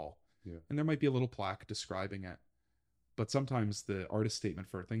the wall. Yeah. And there might be a little plaque describing it. But sometimes the artist statement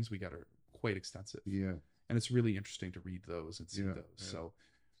for things we get are quite extensive. Yeah. And it's really interesting to read those and see those. Yeah. So,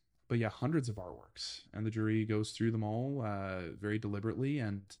 but yeah, hundreds of artworks. And the jury goes through them all very deliberately.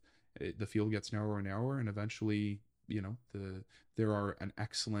 And the field gets narrower and narrower. And eventually, there are an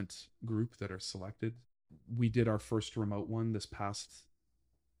excellent group that are selected. We did our first remote one this past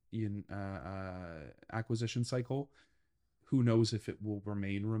acquisition cycle. Who knows if it will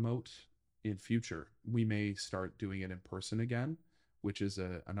remain remote in future? We may start doing it in person again, which is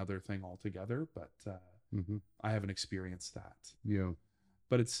another thing altogether. But I haven't experienced that. Yeah.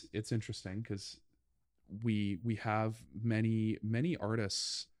 But it's interesting because we have many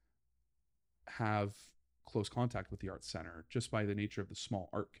artists have close contact with the Arts Center just by the nature of the small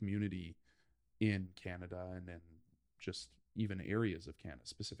art community in Canada and in just even areas of Canada,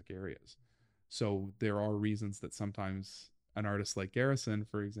 specific areas. So there are reasons that sometimes an artist like Garrison,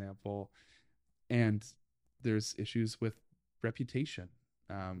 for example, and there's issues with reputation.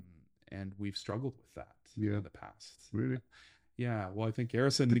 And we've struggled with that in the past. Really? Yeah. Well, I think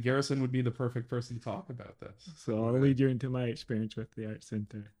Garrison would be the perfect person to talk about this. So I'll lead you into my experience with the Art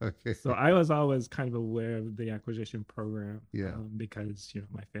Center. Okay. So I was always kind of aware of the acquisition program. Yeah. Because,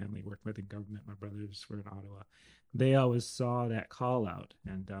 my family worked with the government. My brothers were in Ottawa. They always saw that call out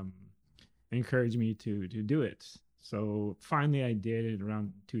and encouraged me to do it. So finally I did it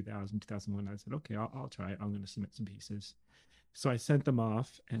around 2000, 2001. I said, okay, I'll try it. I'm going to submit some pieces. So I sent them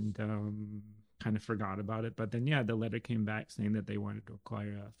off and kind of forgot about it. But then, the letter came back saying that they wanted to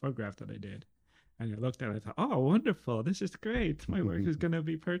acquire a photograph that I did. And I looked at it, I thought, oh, wonderful. This is great. My work is going to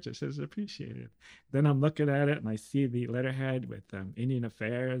be purchased. It's appreciated. Then I'm looking at it and I see the letterhead with Indian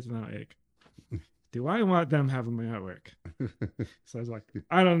Affairs. And I'm like, do I want them having my artwork? So I was like,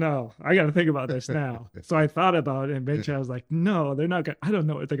 I don't know. I got to think about this now. So I thought about it, and eventually I was like, no, they're not going to, I don't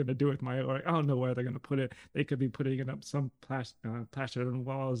know what they're going to do with my artwork. I don't know where they're going to put it. They could be putting it up some plaster on the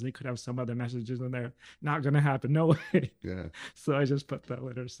walls. They could have some other messages in there. Not going to happen. No way. Yeah. So I just put that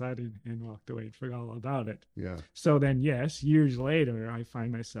letter aside and walked away and forgot all about it. Yeah. So then, yes, years later, I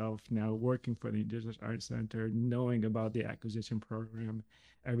find myself now working for the Indigenous Arts Center, knowing about the acquisition program,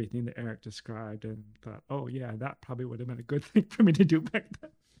 everything that Eric described, and thought, oh yeah, that probably would have been a good thing for me to do back then.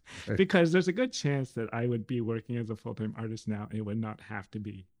 Because there's a good chance that I would be working as a full-time artist now and would not have to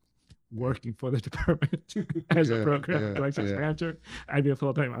be working for the department as a program collections manager. I'd be a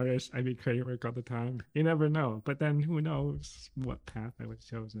full-time artist. I'd be creating work all the time. You never know. But then who knows what path I would have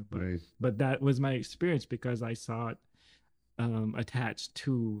chosen. But that was my experience because I saw it attached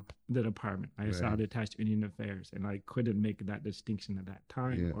to the department. I saw it attached to Indian Affairs, and I couldn't make that distinction at that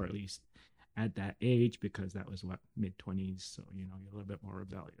time, or at least at that age, because that was mid-20s. So, you're a little bit more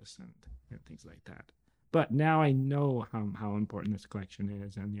rebellious and things like that. But now I know how important this collection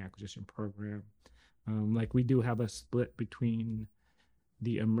is and the acquisition program. Like we do have a split between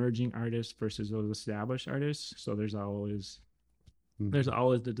the emerging artists versus those established artists. So there's always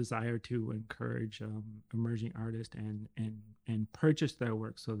the desire to encourage emerging artists and purchase their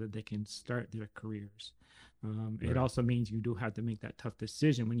work so that they can start their careers. It also means you do have to make that tough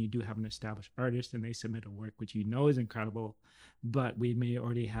decision when you do have an established artist and they submit a work which is incredible, but we may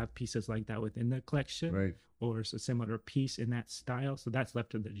already have pieces like that within the collection, or a similar piece in that style. So that's left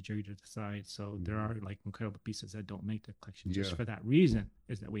to the jury to decide. So there are like incredible pieces that don't make the collection just for that reason,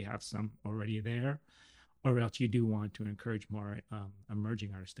 is that we have some already there. Or else you do want to encourage more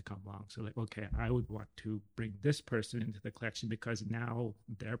emerging artists to come along. So like, okay, I would want to bring this person into the collection because now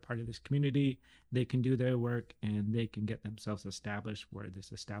they're part of this community. They can do their work and they can get themselves established where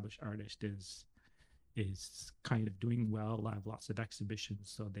this established artist is kind of doing well. I have lots of exhibitions,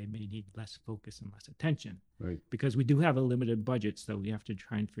 so they may need less focus and less attention. Right. Because we do have a limited budget, so we have to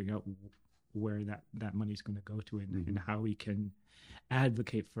try and figure out where that money's going to go to and how we can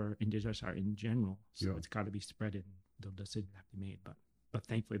advocate for Indigenous art in general. So it's got to be spread and the decision have to be made. But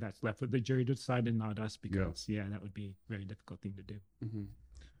thankfully that's left with the jury to decide and not us, because that would be a very difficult thing to do.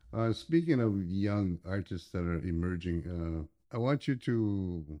 Speaking of young artists that are emerging, I want you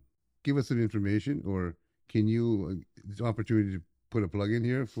to give us some information, or can you, this opportunity to put a plug in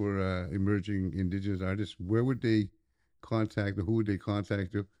here for emerging Indigenous artists. Where would they contact, or who would they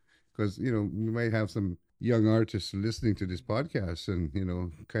contact? Because, we might have some young artists listening to this podcast and,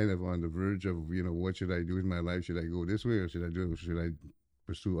 kind of on the verge of, what should I do in my life? Should I go this way, or should I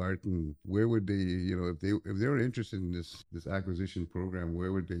pursue art? And where would they, if they were interested in this acquisition program,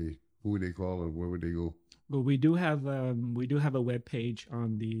 who would they call, or where would they go? Well, we do have a web page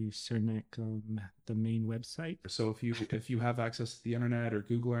on the CERNAC, the main website. So if you have access to the internet or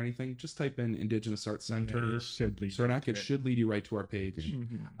Google or anything, just type in Indigenous Arts Center, CERNAC. It should lead you right to our page.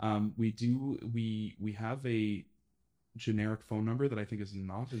 We have a generic phone number that I think is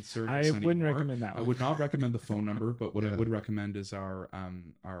not inserted. I wouldn't recommend that one. I would not recommend the phone number, but what I would recommend is our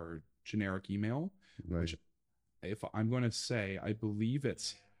generic email. Right. Which, if I'm going to say, I believe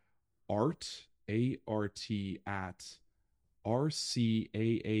it's ART at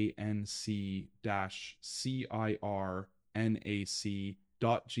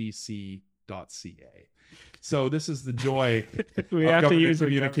rcanc-cirnac.gc.ca. So this is the joy we of have to use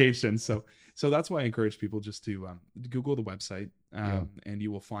communication. So that's why I encourage people just to Google the website, and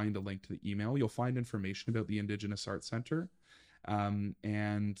you will find a link to the email. You'll find information about the Indigenous Arts Center, and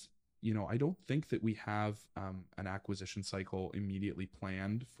I don't think that we have an acquisition cycle immediately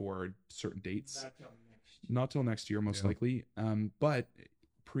planned for certain dates. Not till next year, most likely. But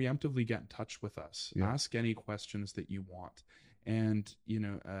preemptively get in touch with us. Yeah. Ask any questions that you want. And,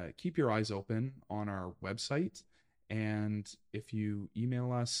 keep your eyes open on our website. And if you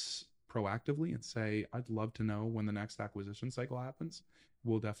email us proactively and say, I'd love to know when the next acquisition cycle happens,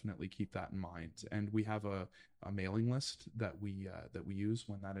 we'll definitely keep that in mind. And we have a mailing list that we use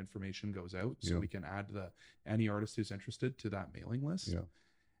when that information goes out, so we can add any artist who's interested to that mailing list.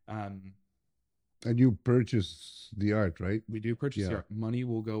 And you purchase the art, right? We do purchase the art. Money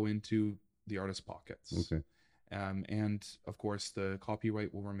will go into the artist's pockets. Okay. And of course the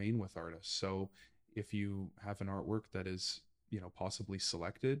copyright will remain with artists. So if you have an artwork that is, possibly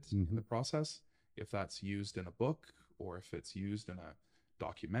selected in the process, if that's used in a book, or if it's used in a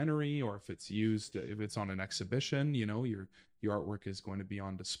documentary, or if it's on an exhibition, your artwork is going to be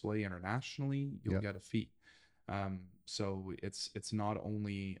on display internationally, you'll get a fee. So it's not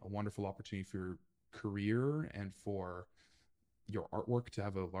only a wonderful opportunity for your career and for your artwork to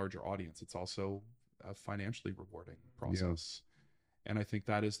have a larger audience, it's also a financially rewarding process. And I think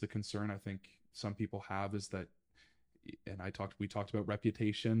that is the concern I think some people have, is that, and we talked about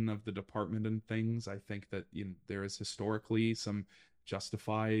reputation of the department and things. I think that there is historically some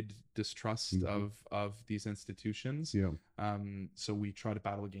justified distrust of these institutions. So we try to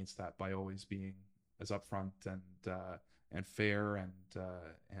battle against that by always being as upfront and fair and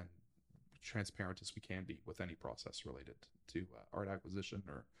transparent as we can be with any process related to art acquisition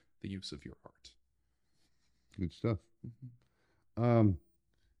or the use of your art. Good stuff.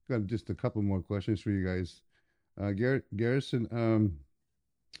 Got just a couple more questions for you guys. Garrison,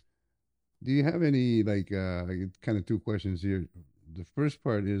 do you have any, kind of two questions here? The first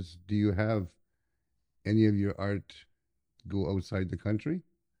part is, do you have any of your art go outside the country?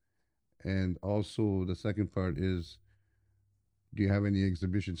 And also the second part is, do you have any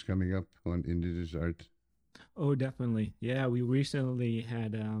exhibitions coming up on Indigenous art? Oh, definitely. Yeah, we recently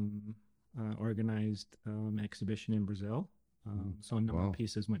had organized an exhibition in Brazil. So a number of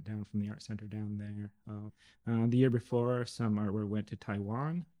pieces went down from the art center down there. The year before, some artwork went to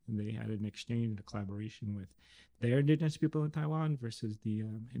Taiwan. And they had an exchange and a collaboration with their Indigenous people in Taiwan versus the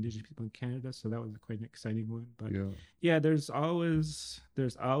Indigenous people in Canada. So that was quite an exciting one. But yeah, there's always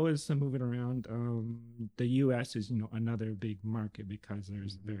some moving around. The U.S. is another big market because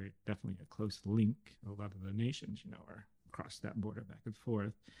there's very definitely a close link. A lot of the nations are across that border back and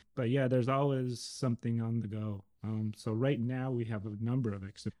forth. But yeah, there's always something on the go. So right now we have a number of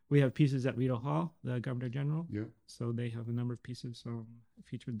we have pieces at Rideau Hall, the Governor General. So they have a number of pieces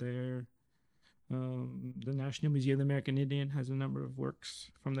featured there. The National Museum of the American Indian has a number of works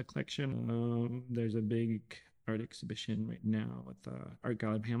from the collection. There's a big art exhibition right now at the Art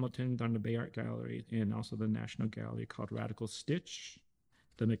Gallery of Hamilton, on the Bay Art Gallery, and also the National Gallery called Radical Stitch.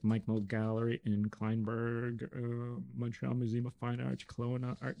 The McMichael Gallery in Kleinburg, Montreal Museum of Fine Arts,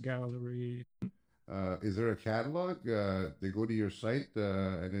 Kelowna Art Gallery. Is there a catalog? They go to your site,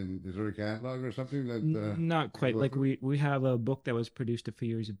 and then is there a catalog or something that? Not quite. Like we have a book that was produced a few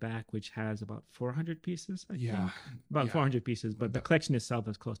years back, which has about 400 pieces. I think. About 400 pieces, but the collection itself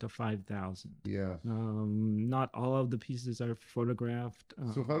is close to 5,000. Yeah. Not all of the pieces are photographed.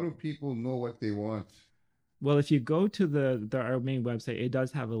 So how do people know what they want? Well, if you go to our main website, it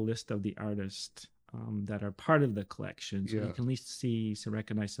does have a list of the artists that are part of the collection. So you can at least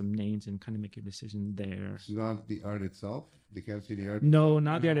recognize some names and kind of make your decision there. It's not the art itself? They can't see the art? No,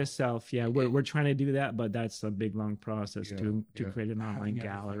 not the art itself. Yeah, we're trying to do that, but that's a big, long process to create an online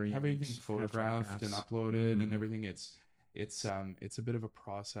gallery. Everything photographed and uploaded and everything. It's a bit of a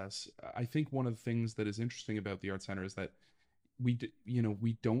process. I think one of the things that is interesting about the Art Center is that we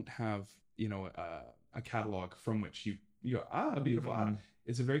don't have a catalog from which you go, beautiful.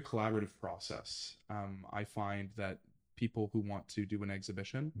 It's a very collaborative process. I find that people who want to do an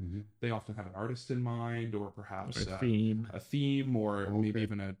exhibition, they often have an artist in mind, or perhaps a theme, or maybe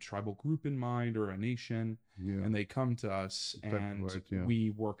even a tribal group in mind, or a nation, and they come to us and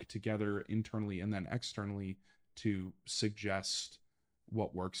we work together internally and then externally to suggest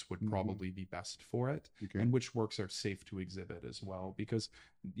what works would probably be best for it, and which works are safe to exhibit as well, because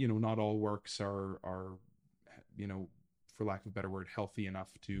not all works are for lack of a better word, healthy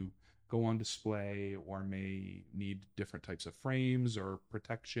enough to go on display, or may need different types of frames or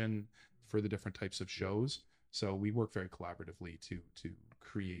protection for the different types of shows. So we work very collaboratively to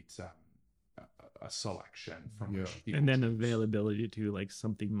create a selection from which people and then availability to, like,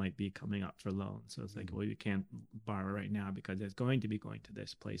 something might be coming up for loan. So it's like, well, you can't borrow right now because it's going to be going to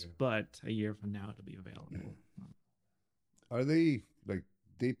this place, but a year from now it'll be available. Are they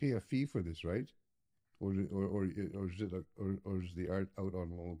they pay a fee for this, right? Or is the art out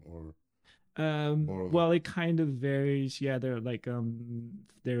on loan or? Well, it kind of varies. Yeah, they're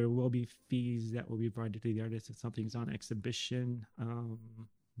there will be fees that will be provided to the artist if something's on exhibition.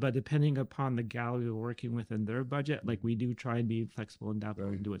 But depending upon the gallery we're working with and their budget, we do try and be flexible and adaptable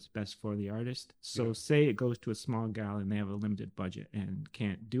and do what's best for the artist. So say it goes to a small gallery and they have a limited budget and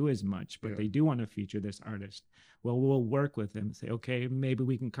can't do as much, but they do want to feature this artist. Well, we'll work with them and say, okay, maybe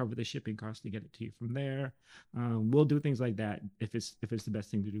we can cover the shipping cost to get it to you from there. We'll do things like that if it's the best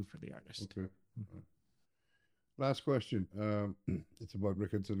thing to do for the artist. Okay. Last question. It's about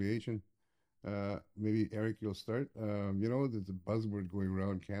reconciliation. Maybe Eric, you'll start. There's a buzzword going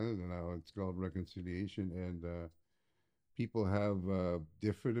around Canada now. It's called reconciliation, and people have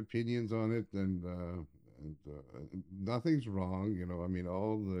different opinions on it, and nothing's wrong. I mean,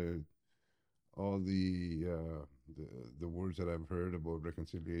 all the words that I've heard about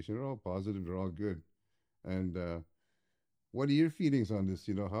reconciliation are all positive. They're all good. And what are your feelings on this?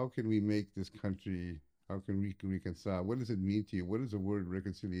 How can we make this country? How can we reconcile? What does it mean to you? What does the word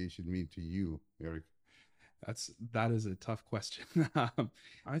reconciliation mean to you, Eric? That is a tough question.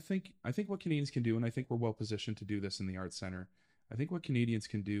 I think what Canadians can do, and I think we're well positioned to do this in the Arts Center. I think what Canadians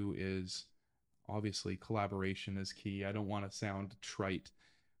can do is, obviously, collaboration is key. I don't want to sound trite,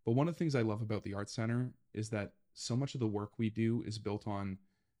 but one of the things I love about the Arts Center is that so much of the work we do is built on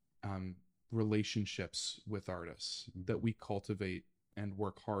relationships with artists that we cultivate and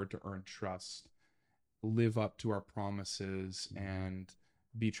work hard to earn trust, live up to our promises, and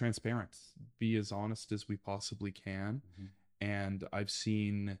be transparent, be as honest as we possibly can. And I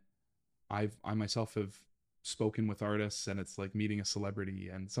myself have spoken with artists, and it's like meeting a celebrity,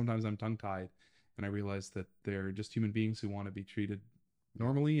 and sometimes I'm tongue tied, and I realize that they're just human beings who want to be treated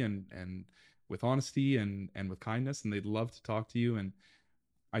normally and with honesty and with kindness, and they'd love to talk to you. And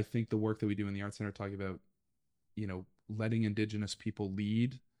I think the work that we do in the Arts Center, talking about, letting Indigenous people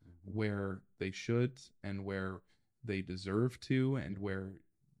lead where they should and where they deserve to, and where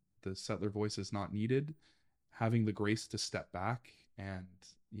the settler voice is not needed, having the grace to step back and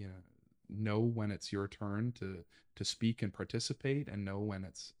know when it's your turn to speak and participate, and know when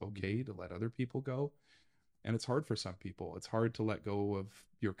it's okay to let other people go. And it's hard for some people. It's hard to let go of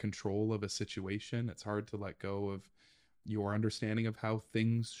your control of a situation. It's hard to let go of your understanding of how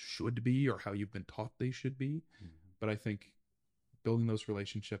things should be or how you've been taught they should be. But I think building those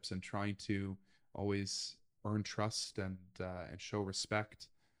relationships and trying to always earn trust and show respect,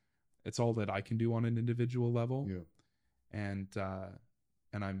 it's all that I can do on an individual level. And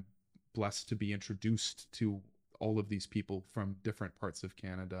I'm blessed to be introduced to all of these people from different parts of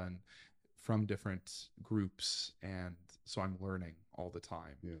Canada and from different groups, and so I'm learning all the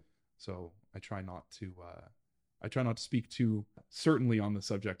time. So I try not to speak too certainly on the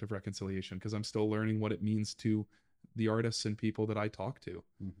subject of reconciliation, because I'm still learning what it means to the artists and people that I talk to.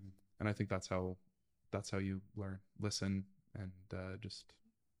 And I think that's how you learn, listen, and just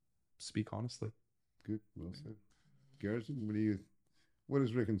speak honestly. Good, well said. Garrison, what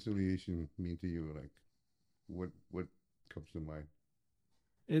does reconciliation mean to you? Like, what comes to mind?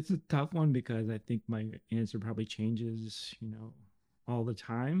 It's a tough one, because I think my answer probably changes, all the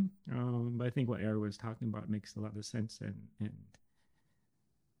time. But I think what Eric was talking about makes a lot of sense. And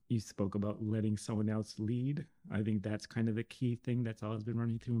you spoke about letting someone else lead. I think that's kind of a key thing that's always been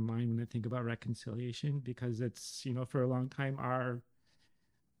running through my mind when I think about reconciliation, because it's, for a long time,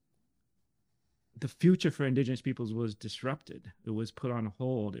 the future for Indigenous peoples was disrupted. It was put on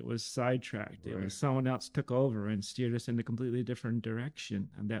hold. It was sidetracked. Right. It was someone else took over and steered us in a completely different direction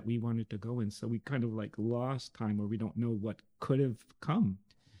and that we wanted to go in. So we kind of like lost time, where we don't know what could have come.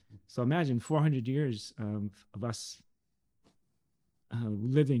 So imagine 400 years of us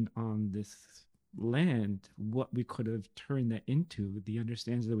living on this land, what we could have turned that into, the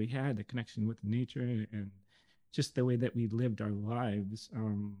understandings that we had, the connection with nature, and just the way that we lived our lives.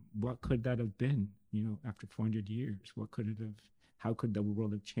 What could that have been, after 400 years? How could the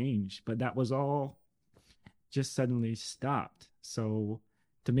world have changed? But that was all just suddenly stopped. So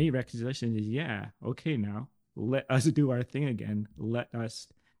to me, reconciliation is, okay, now let us do our thing again. Let us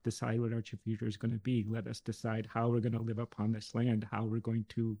decide what our future is going to be. Let us decide how we're going to live upon this land, how we're going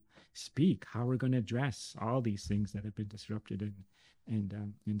to speak, how we're going to dress, all these things that have been disrupted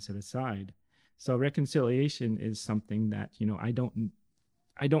and set aside. So reconciliation is something that, I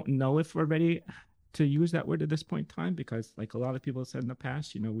don't know if we're ready to use that word at this point in time, because like a lot of people have said in the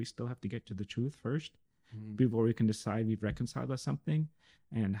past, we still have to get to the truth first before we can decide we've reconciled with something.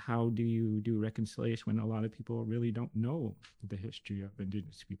 And how do you do reconciliation when a lot of people really don't know the history of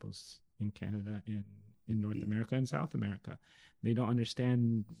Indigenous peoples in Canada, in North America and South America? They don't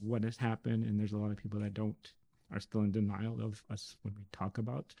understand what has happened, and there's a lot of people that are still in denial of us when we talk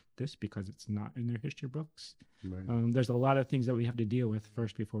about this, because it's not in their history books. Right. There's a lot of things that we have to deal with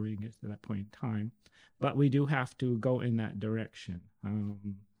first before we get to that point in time, but we do have to go in that direction.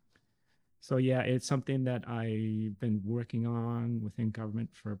 So it's something that I've been working on within government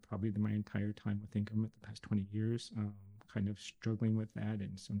for probably my entire time within government, the past 20 years, kind of struggling with that.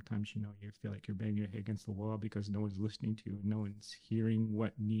 And sometimes, you feel like you're banging your head against the wall because no one's listening to you. No one's hearing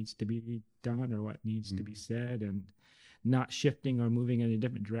what needs to be done or what needs to be said, and not shifting or moving in a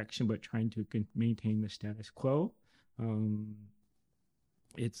different direction, but trying to maintain the status quo.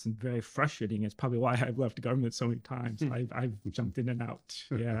 It's very frustrating. It's probably why I've left government so many times. I've jumped in and out.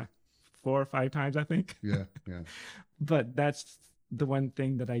 4 or 5 times, I think. Yeah. But that's the one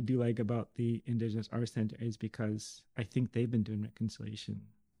thing that I do like about the Indigenous Arts Center, is because I think they've been doing reconciliation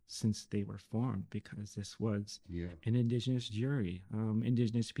since they were formed, because this was an Indigenous jury,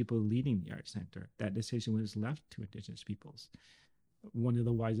 Indigenous people leading the Arts Center. That decision was left to Indigenous peoples. one of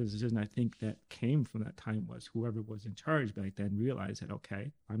the wisest decisions I think that came from that time was whoever was in charge back then realized that,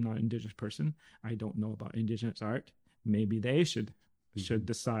 okay, I'm not an Indigenous person. I don't know about Indigenous art. Maybe they should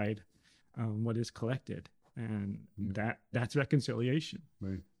decide what is collected. And that's reconciliation.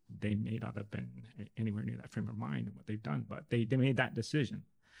 Right. They may not have been anywhere near that frame of mind in what they've done, but they made that decision.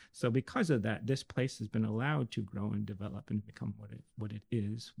 So because of that, this place has been allowed to grow and develop and become what it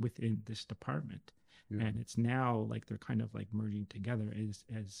is within this department. Yeah. And it's now like they're kind of like merging together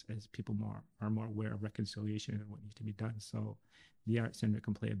as people are more aware of reconciliation and what needs to be done. So the Art Center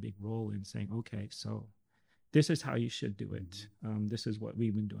can play a big role in saying, okay, so this is how you should do it. This is what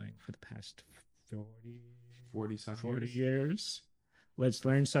we've been doing for the past 40 years. Let's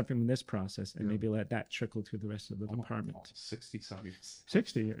learn something from this process and maybe let that trickle to the rest of the department. 60 years.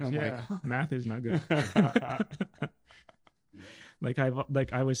 60 years. Yeah. Math is not good.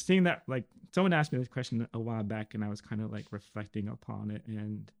 I was seeing that, like someone asked me this question a while back and I was kind of like reflecting upon it.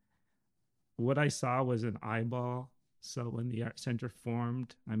 And what I saw was an eyeball. So when the Art Center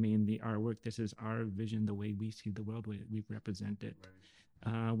formed, I mean, the artwork, this is our vision, the way we see the world, we represent it. Right.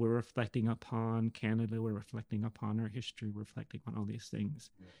 We're reflecting upon Canada. We're reflecting upon our history. We're reflecting on all these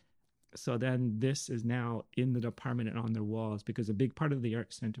things. Yeah. So then this is now in the department and on their walls, because a big part of the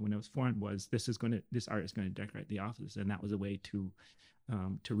Art Center when it was formed was this art is going to decorate the office. And that was a way to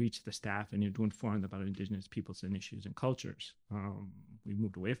reach the staff and to inform them about Indigenous peoples and issues and cultures. We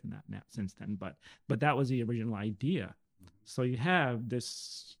moved away from that now since then, but that was the original idea. So you have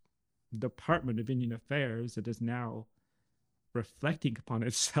this Department of Indian Affairs that is now reflecting upon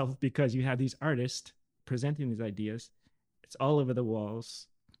itself because you have these artists presenting these ideas. It's all over the walls.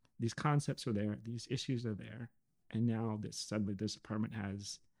 These concepts are there. These issues are there. And now suddenly this department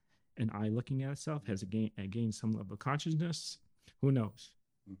has an eye looking at itself, has gained some level of consciousness. Who knows?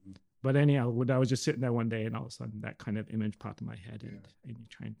 Mm-hmm. But anyhow, when I was just sitting there one day and all of a sudden that kind of image popped in my head and you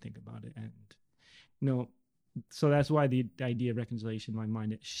try and think about it. And, so that's why the idea of reconciliation in my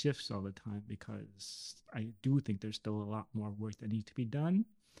mind, it shifts all the time because I do think there's still a lot more work that needs to be done.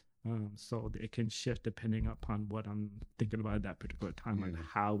 So it can shift depending upon what I'm thinking about at that particular time, like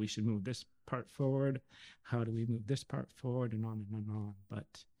how we should move this part forward, how do we move this part forward, and on and on. But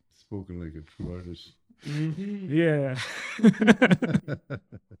spoken like a true artist. Yeah.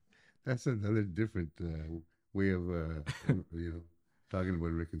 That's another different way of talking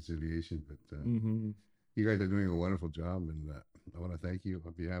about reconciliation. But you guys are doing a wonderful job, and I want to thank you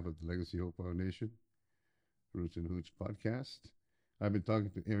on behalf of the Legacy Hope Foundation, Roots and Hoots podcast. I've been talking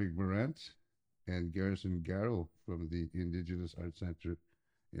to Eric Burant and Garrison Garrow from the Indigenous Art Center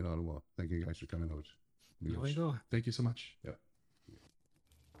in Ottawa. Thank you guys for coming out. There we go. Thank you so much. Yeah.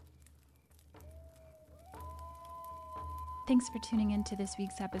 Thanks for tuning in to this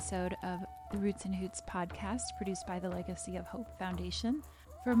week's episode of the Roots and Hoots podcast produced by the Legacy of Hope Foundation.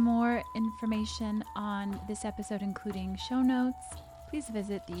 For more information on this episode, including show notes, please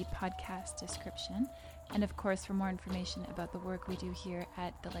visit the podcast description. And of course, for more information about the work we do here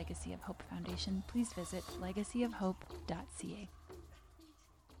at the Legacy of Hope Foundation, please visit legacyofhope.ca.